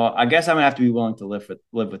 well, I guess I'm going to have to be willing to live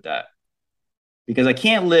with that, because I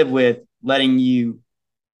can't live with letting you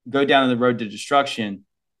go down the road to destruction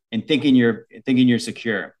and thinking you're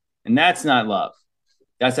secure. And that's not love.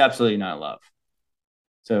 That's absolutely not love.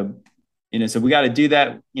 So, so we got to do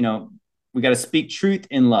that. We got to speak truth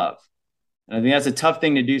in love. And I think that's a tough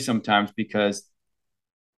thing to do sometimes, because,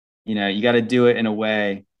 you got to do it in a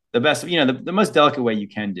way, the most delicate way you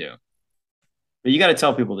can do. But you got to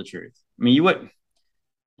tell people the truth. I mean, you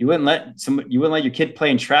wouldn't let your kid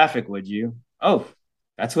play in traffic, would you? Oh,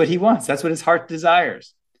 that's what he wants. That's what his heart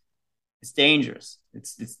desires. It's dangerous.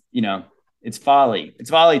 It's folly.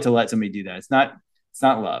 It's folly to let somebody do that. It's not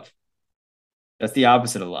love. That's the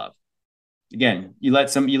opposite of love. Again, you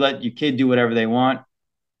let your kid do whatever they want,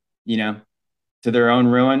 to their own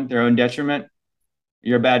ruin, their own detriment.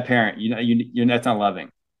 You're a bad parent. That's not loving.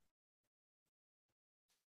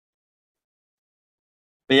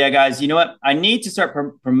 But yeah, guys, you know what? I need to start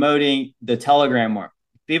promoting the Telegram more.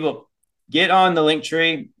 People, get on the link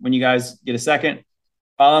tree when you guys get a second.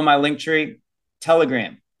 Follow my link tree.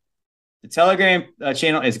 Telegram. The Telegram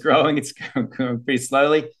channel is growing. It's growing pretty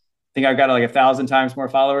slowly. I think I've got like 1,000 times more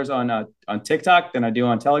followers on TikTok than I do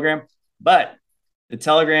on Telegram. But the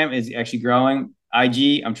Telegram is actually growing.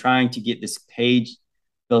 IG, I'm trying to get this page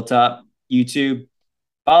built up. YouTube,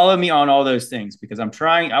 follow me on all those things, because I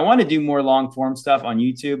want to do more long form stuff on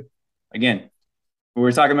YouTube. Again, we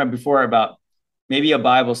were talking about before about maybe a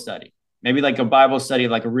Bible study,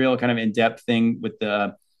 like a real kind of in-depth thing with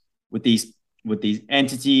these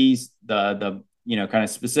entities, the kind of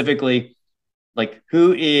specifically, like,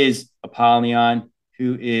 who is Apollyon,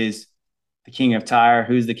 who is the king of Tyre,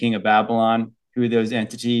 who's the king of Babylon, who are those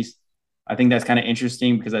entities. I think that's kind of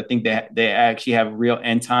interesting, because I think they actually have real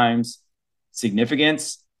end times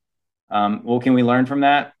significance. What can we learn from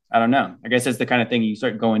that? I don't know. I guess that's the kind of thing you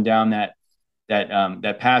start going down that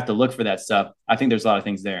path to look for that stuff. I think there's a lot of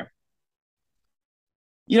things there.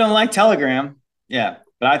 You don't like Telegram, yeah,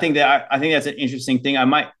 but I think that's an interesting thing.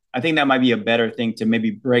 I think that might be a better thing to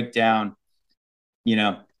maybe break down.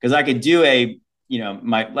 Because I could do I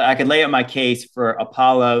could lay out my case for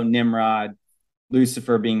Apollo, Nimrod,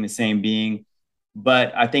 Lucifer being the same being,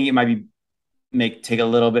 but I think it might take a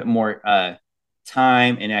little bit more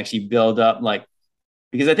time and actually build up,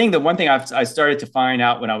 because I think the one thing I started to find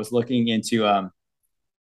out when I was looking into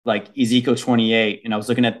like Ezekiel 28, and I was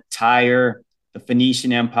looking at Tyre, the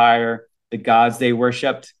Phoenician Empire, the gods they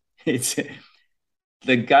worshipped. It's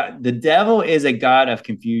the devil is a god of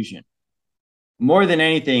confusion. More than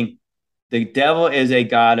anything, the devil is a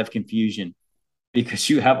god of confusion, because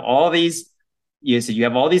you have all these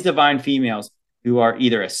divine females who are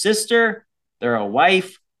either a sister, they're a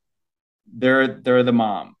wife, they're the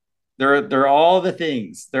mom. They're all the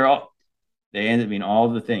things. They end up being all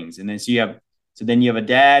the things. And then then you have a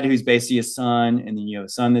dad who's basically a son, and then you have a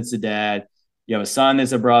son that's a dad. You have a son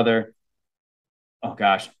that's a brother. Oh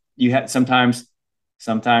gosh. You have sometimes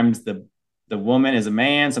the woman is a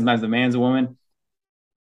man, sometimes the man's a woman.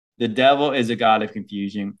 The devil is a god of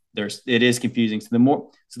confusion. It is confusing. So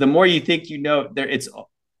the more you think it's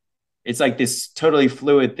like this totally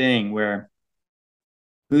fluid thing where,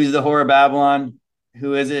 who's the whore of Babylon?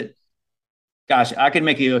 Who is it? Gosh, I could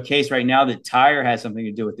make a case right now that Tyre has something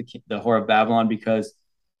to do with the whore of Babylon, because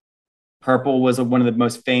purple was one of the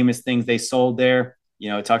most famous things they sold there.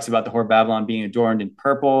 It talks about the whore of Babylon being adorned in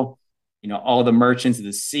purple. All the merchants of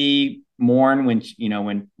the sea mourn when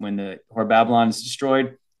the whore of Babylon is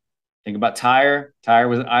destroyed. Think about Tyre. Tyre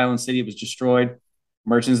was an island city. It was destroyed.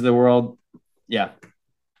 Merchants of the world. Yeah.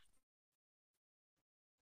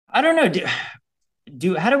 I don't know.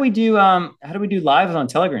 How do we do lives on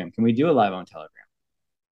Telegram? Can we do a live on Telegram?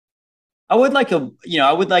 I would like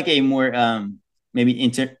a more maybe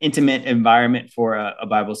intimate environment for a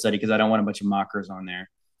Bible study, because I don't want a bunch of mockers on there.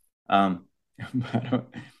 I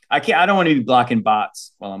don't want to be blocking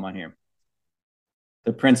bots while I'm on here.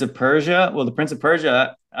 The Prince of Persia. Well, the Prince of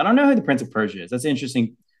Persia, I don't know who the Prince of Persia is. That's interesting.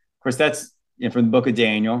 Of course, that's from the book of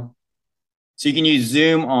Daniel. So you can use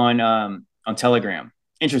Zoom on Telegram.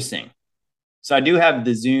 Interesting. So I do have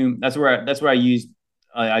the Zoom. That's where I use.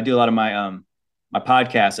 I do a lot of my my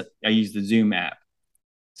podcasts. I use the Zoom app.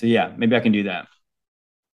 So yeah, maybe I can do that.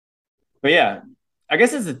 But yeah, I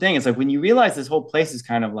guess that's the thing. It's like when you realize this whole place is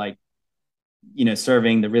kind of like,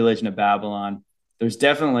 serving the religion of Babylon, there's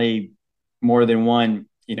definitely more than one,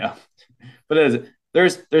 but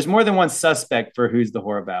there's more than one suspect for who's the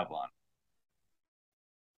whore of Babylon.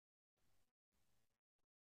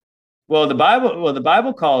 Well, the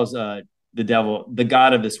Bible calls the devil the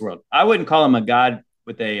god of this world. I wouldn't call him a god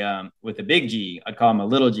with a big G. I'd call him a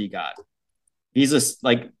little G god. He's a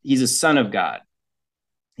son of God.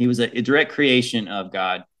 He was a direct creation of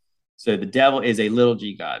God. So the devil is a little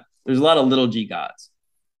G god. There's a lot of little G gods,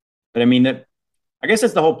 but I mean that. I guess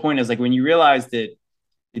that's the whole point. Is like when you realize that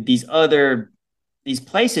these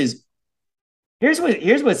places. Here's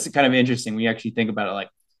what's kind of interesting when you actually think about it. Like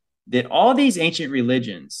that, all these ancient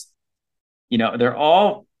religions, they're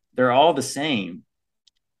all the same.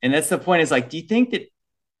 And that's the point. Is like, do you think that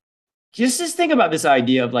just think about this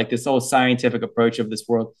idea of like this whole scientific approach of this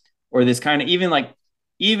world, or this kind of even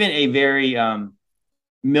a very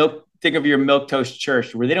milk think of your milk toast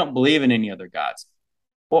church where they don't believe in any other gods.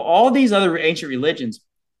 Well, all these other ancient religions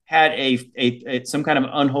had a some kind of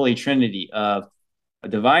unholy trinity of a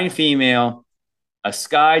divine female, a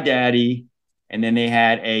sky daddy, and then they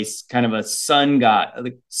had a kind of a sun god,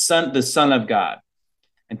 the son of God.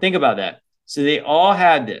 And think about that. So they all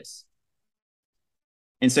had this.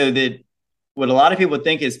 And so that what a lot of people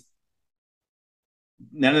think is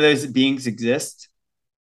none of those beings exist.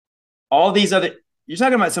 All these other, you're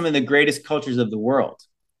talking about some of the greatest cultures of the world,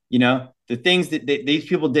 the things that these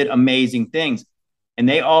people did amazing things, and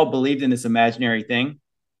they all believed in this imaginary thing.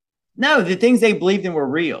 No, the things they believed in were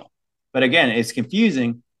real. But again, it's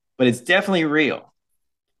confusing, but it's definitely real.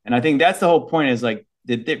 And I think that's the whole point, is like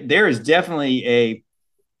that there is definitely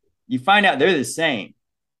you find out they're the same.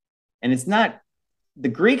 And it's not the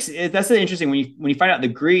Greeks. That's the interesting when you find out the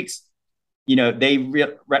Greeks, they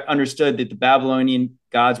understood that the Babylonian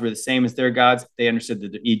gods were the same as their gods. They understood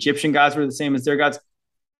that the Egyptian gods were the same as their gods.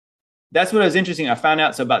 That's what was interesting. I found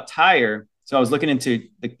out about Tyre. So I was looking into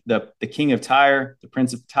the king of Tyre, the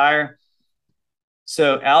prince of Tyre.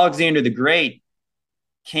 So Alexander the Great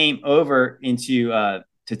came over into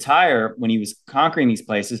to Tyre when he was conquering these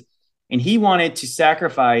places, and he wanted to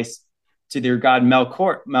sacrifice to their god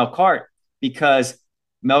Melkart, because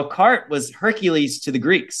Melkart was Hercules to the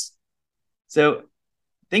Greeks. So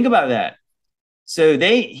think about that. So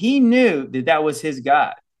he knew that was his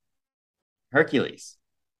god, Hercules.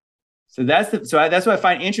 So that's what I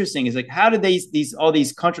find interesting, is like, how did all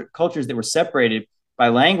these cultures that were separated by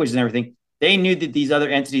language and everything, they knew that these other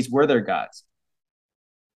entities were their gods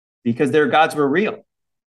because their gods were real.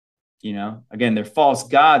 Again, they're false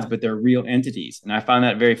gods, but they're real entities. And I find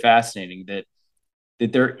that very fascinating, that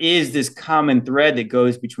there is this common thread that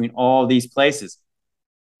goes between all these places.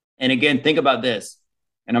 And again, think about this.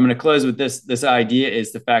 And I'm going to close with this idea,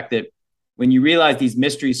 is the fact that when you realize these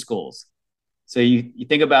mystery schools, so you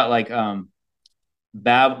think about like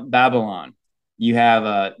Babylon, you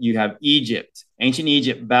have Egypt, ancient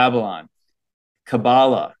Egypt, Babylon,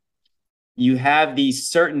 Kabbalah. You have these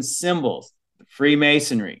certain symbols,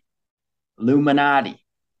 Freemasonry, Illuminati,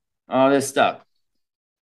 all this stuff.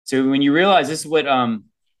 So when you realize this is what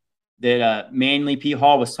that Manly P.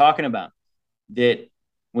 Hall was talking about, that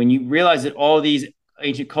when you realize that all these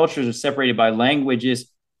ancient cultures are separated by languages,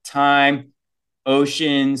 time,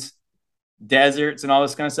 oceans, deserts, and all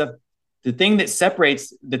this kind of stuff, the thing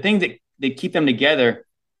that keep them together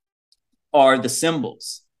are the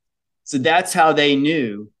symbols. So that's how they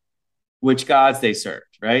knew which gods they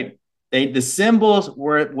served, right? The symbols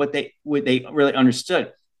were what they really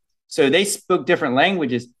understood. So they spoke different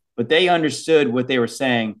languages, but they understood what they were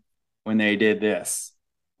saying when they did this.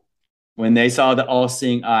 When they saw the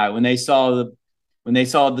all-seeing eye, when they saw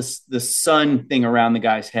the sun thing around the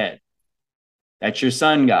guy's head, that's your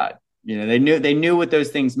sun god. They knew what those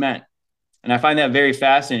things meant. And I find that very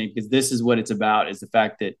fascinating, because this is what it's about, is the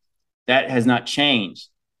fact that has not changed.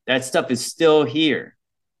 That stuff is still here.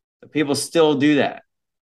 But people still do that.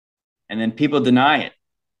 And then people deny it.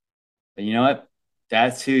 But you know what?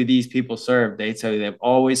 That's who these people serve. They've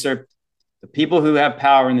always served. The people who have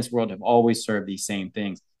power in this world have always served these same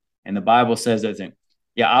things. And the Bible says those things.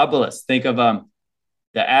 Yeah, obelisks. Think of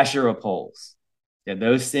the Asherah poles. Yeah,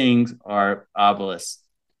 those things are obelisks.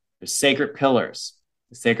 They're sacred pillars.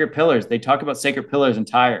 The sacred pillars. They talk about sacred pillars in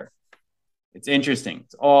Tyre. It's interesting.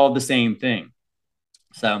 It's all the same thing.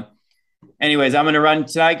 So, anyways, I'm going to run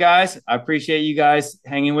tonight, guys. I appreciate you guys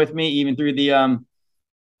hanging with me, even through the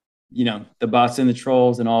the bots and the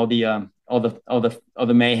trolls and all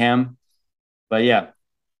the mayhem. But yeah,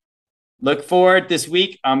 look forward this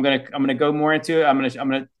week. I'm gonna go more into it.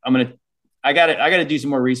 I gotta do some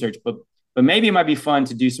more research, but but maybe it might be fun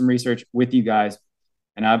to do some research with you guys.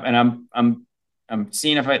 And I'm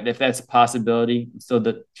seeing if that's a possibility. I'm still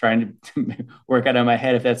trying to work out in my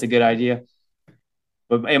head if that's a good idea.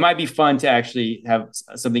 But it might be fun to actually have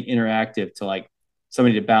something interactive to like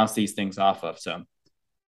somebody to bounce these things off of. So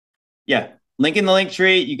yeah, link in the link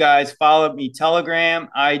tree. You guys follow me, Telegram,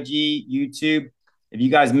 IG, YouTube. If you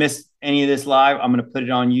guys missed any of this live, I'm going to put it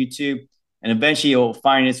on YouTube, and eventually it will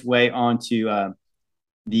find its way onto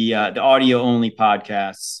the audio only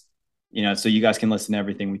podcasts, so you guys can listen to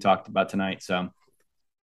everything we talked about tonight. So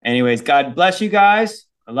anyways, God bless you guys.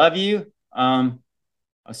 I love you. I'll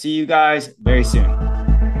see you guys very soon.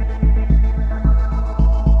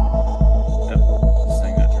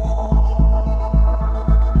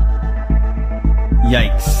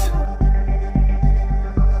 Yikes.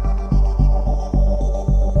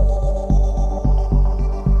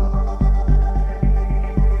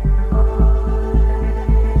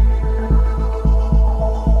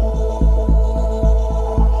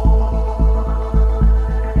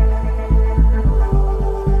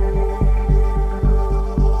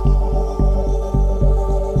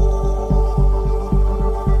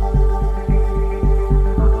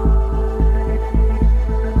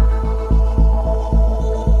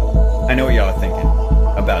 I know what y'all are thinking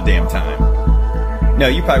about damn time. No,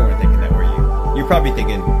 you probably weren't thinking that, were you? You're probably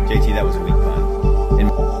thinking, JT, that was a week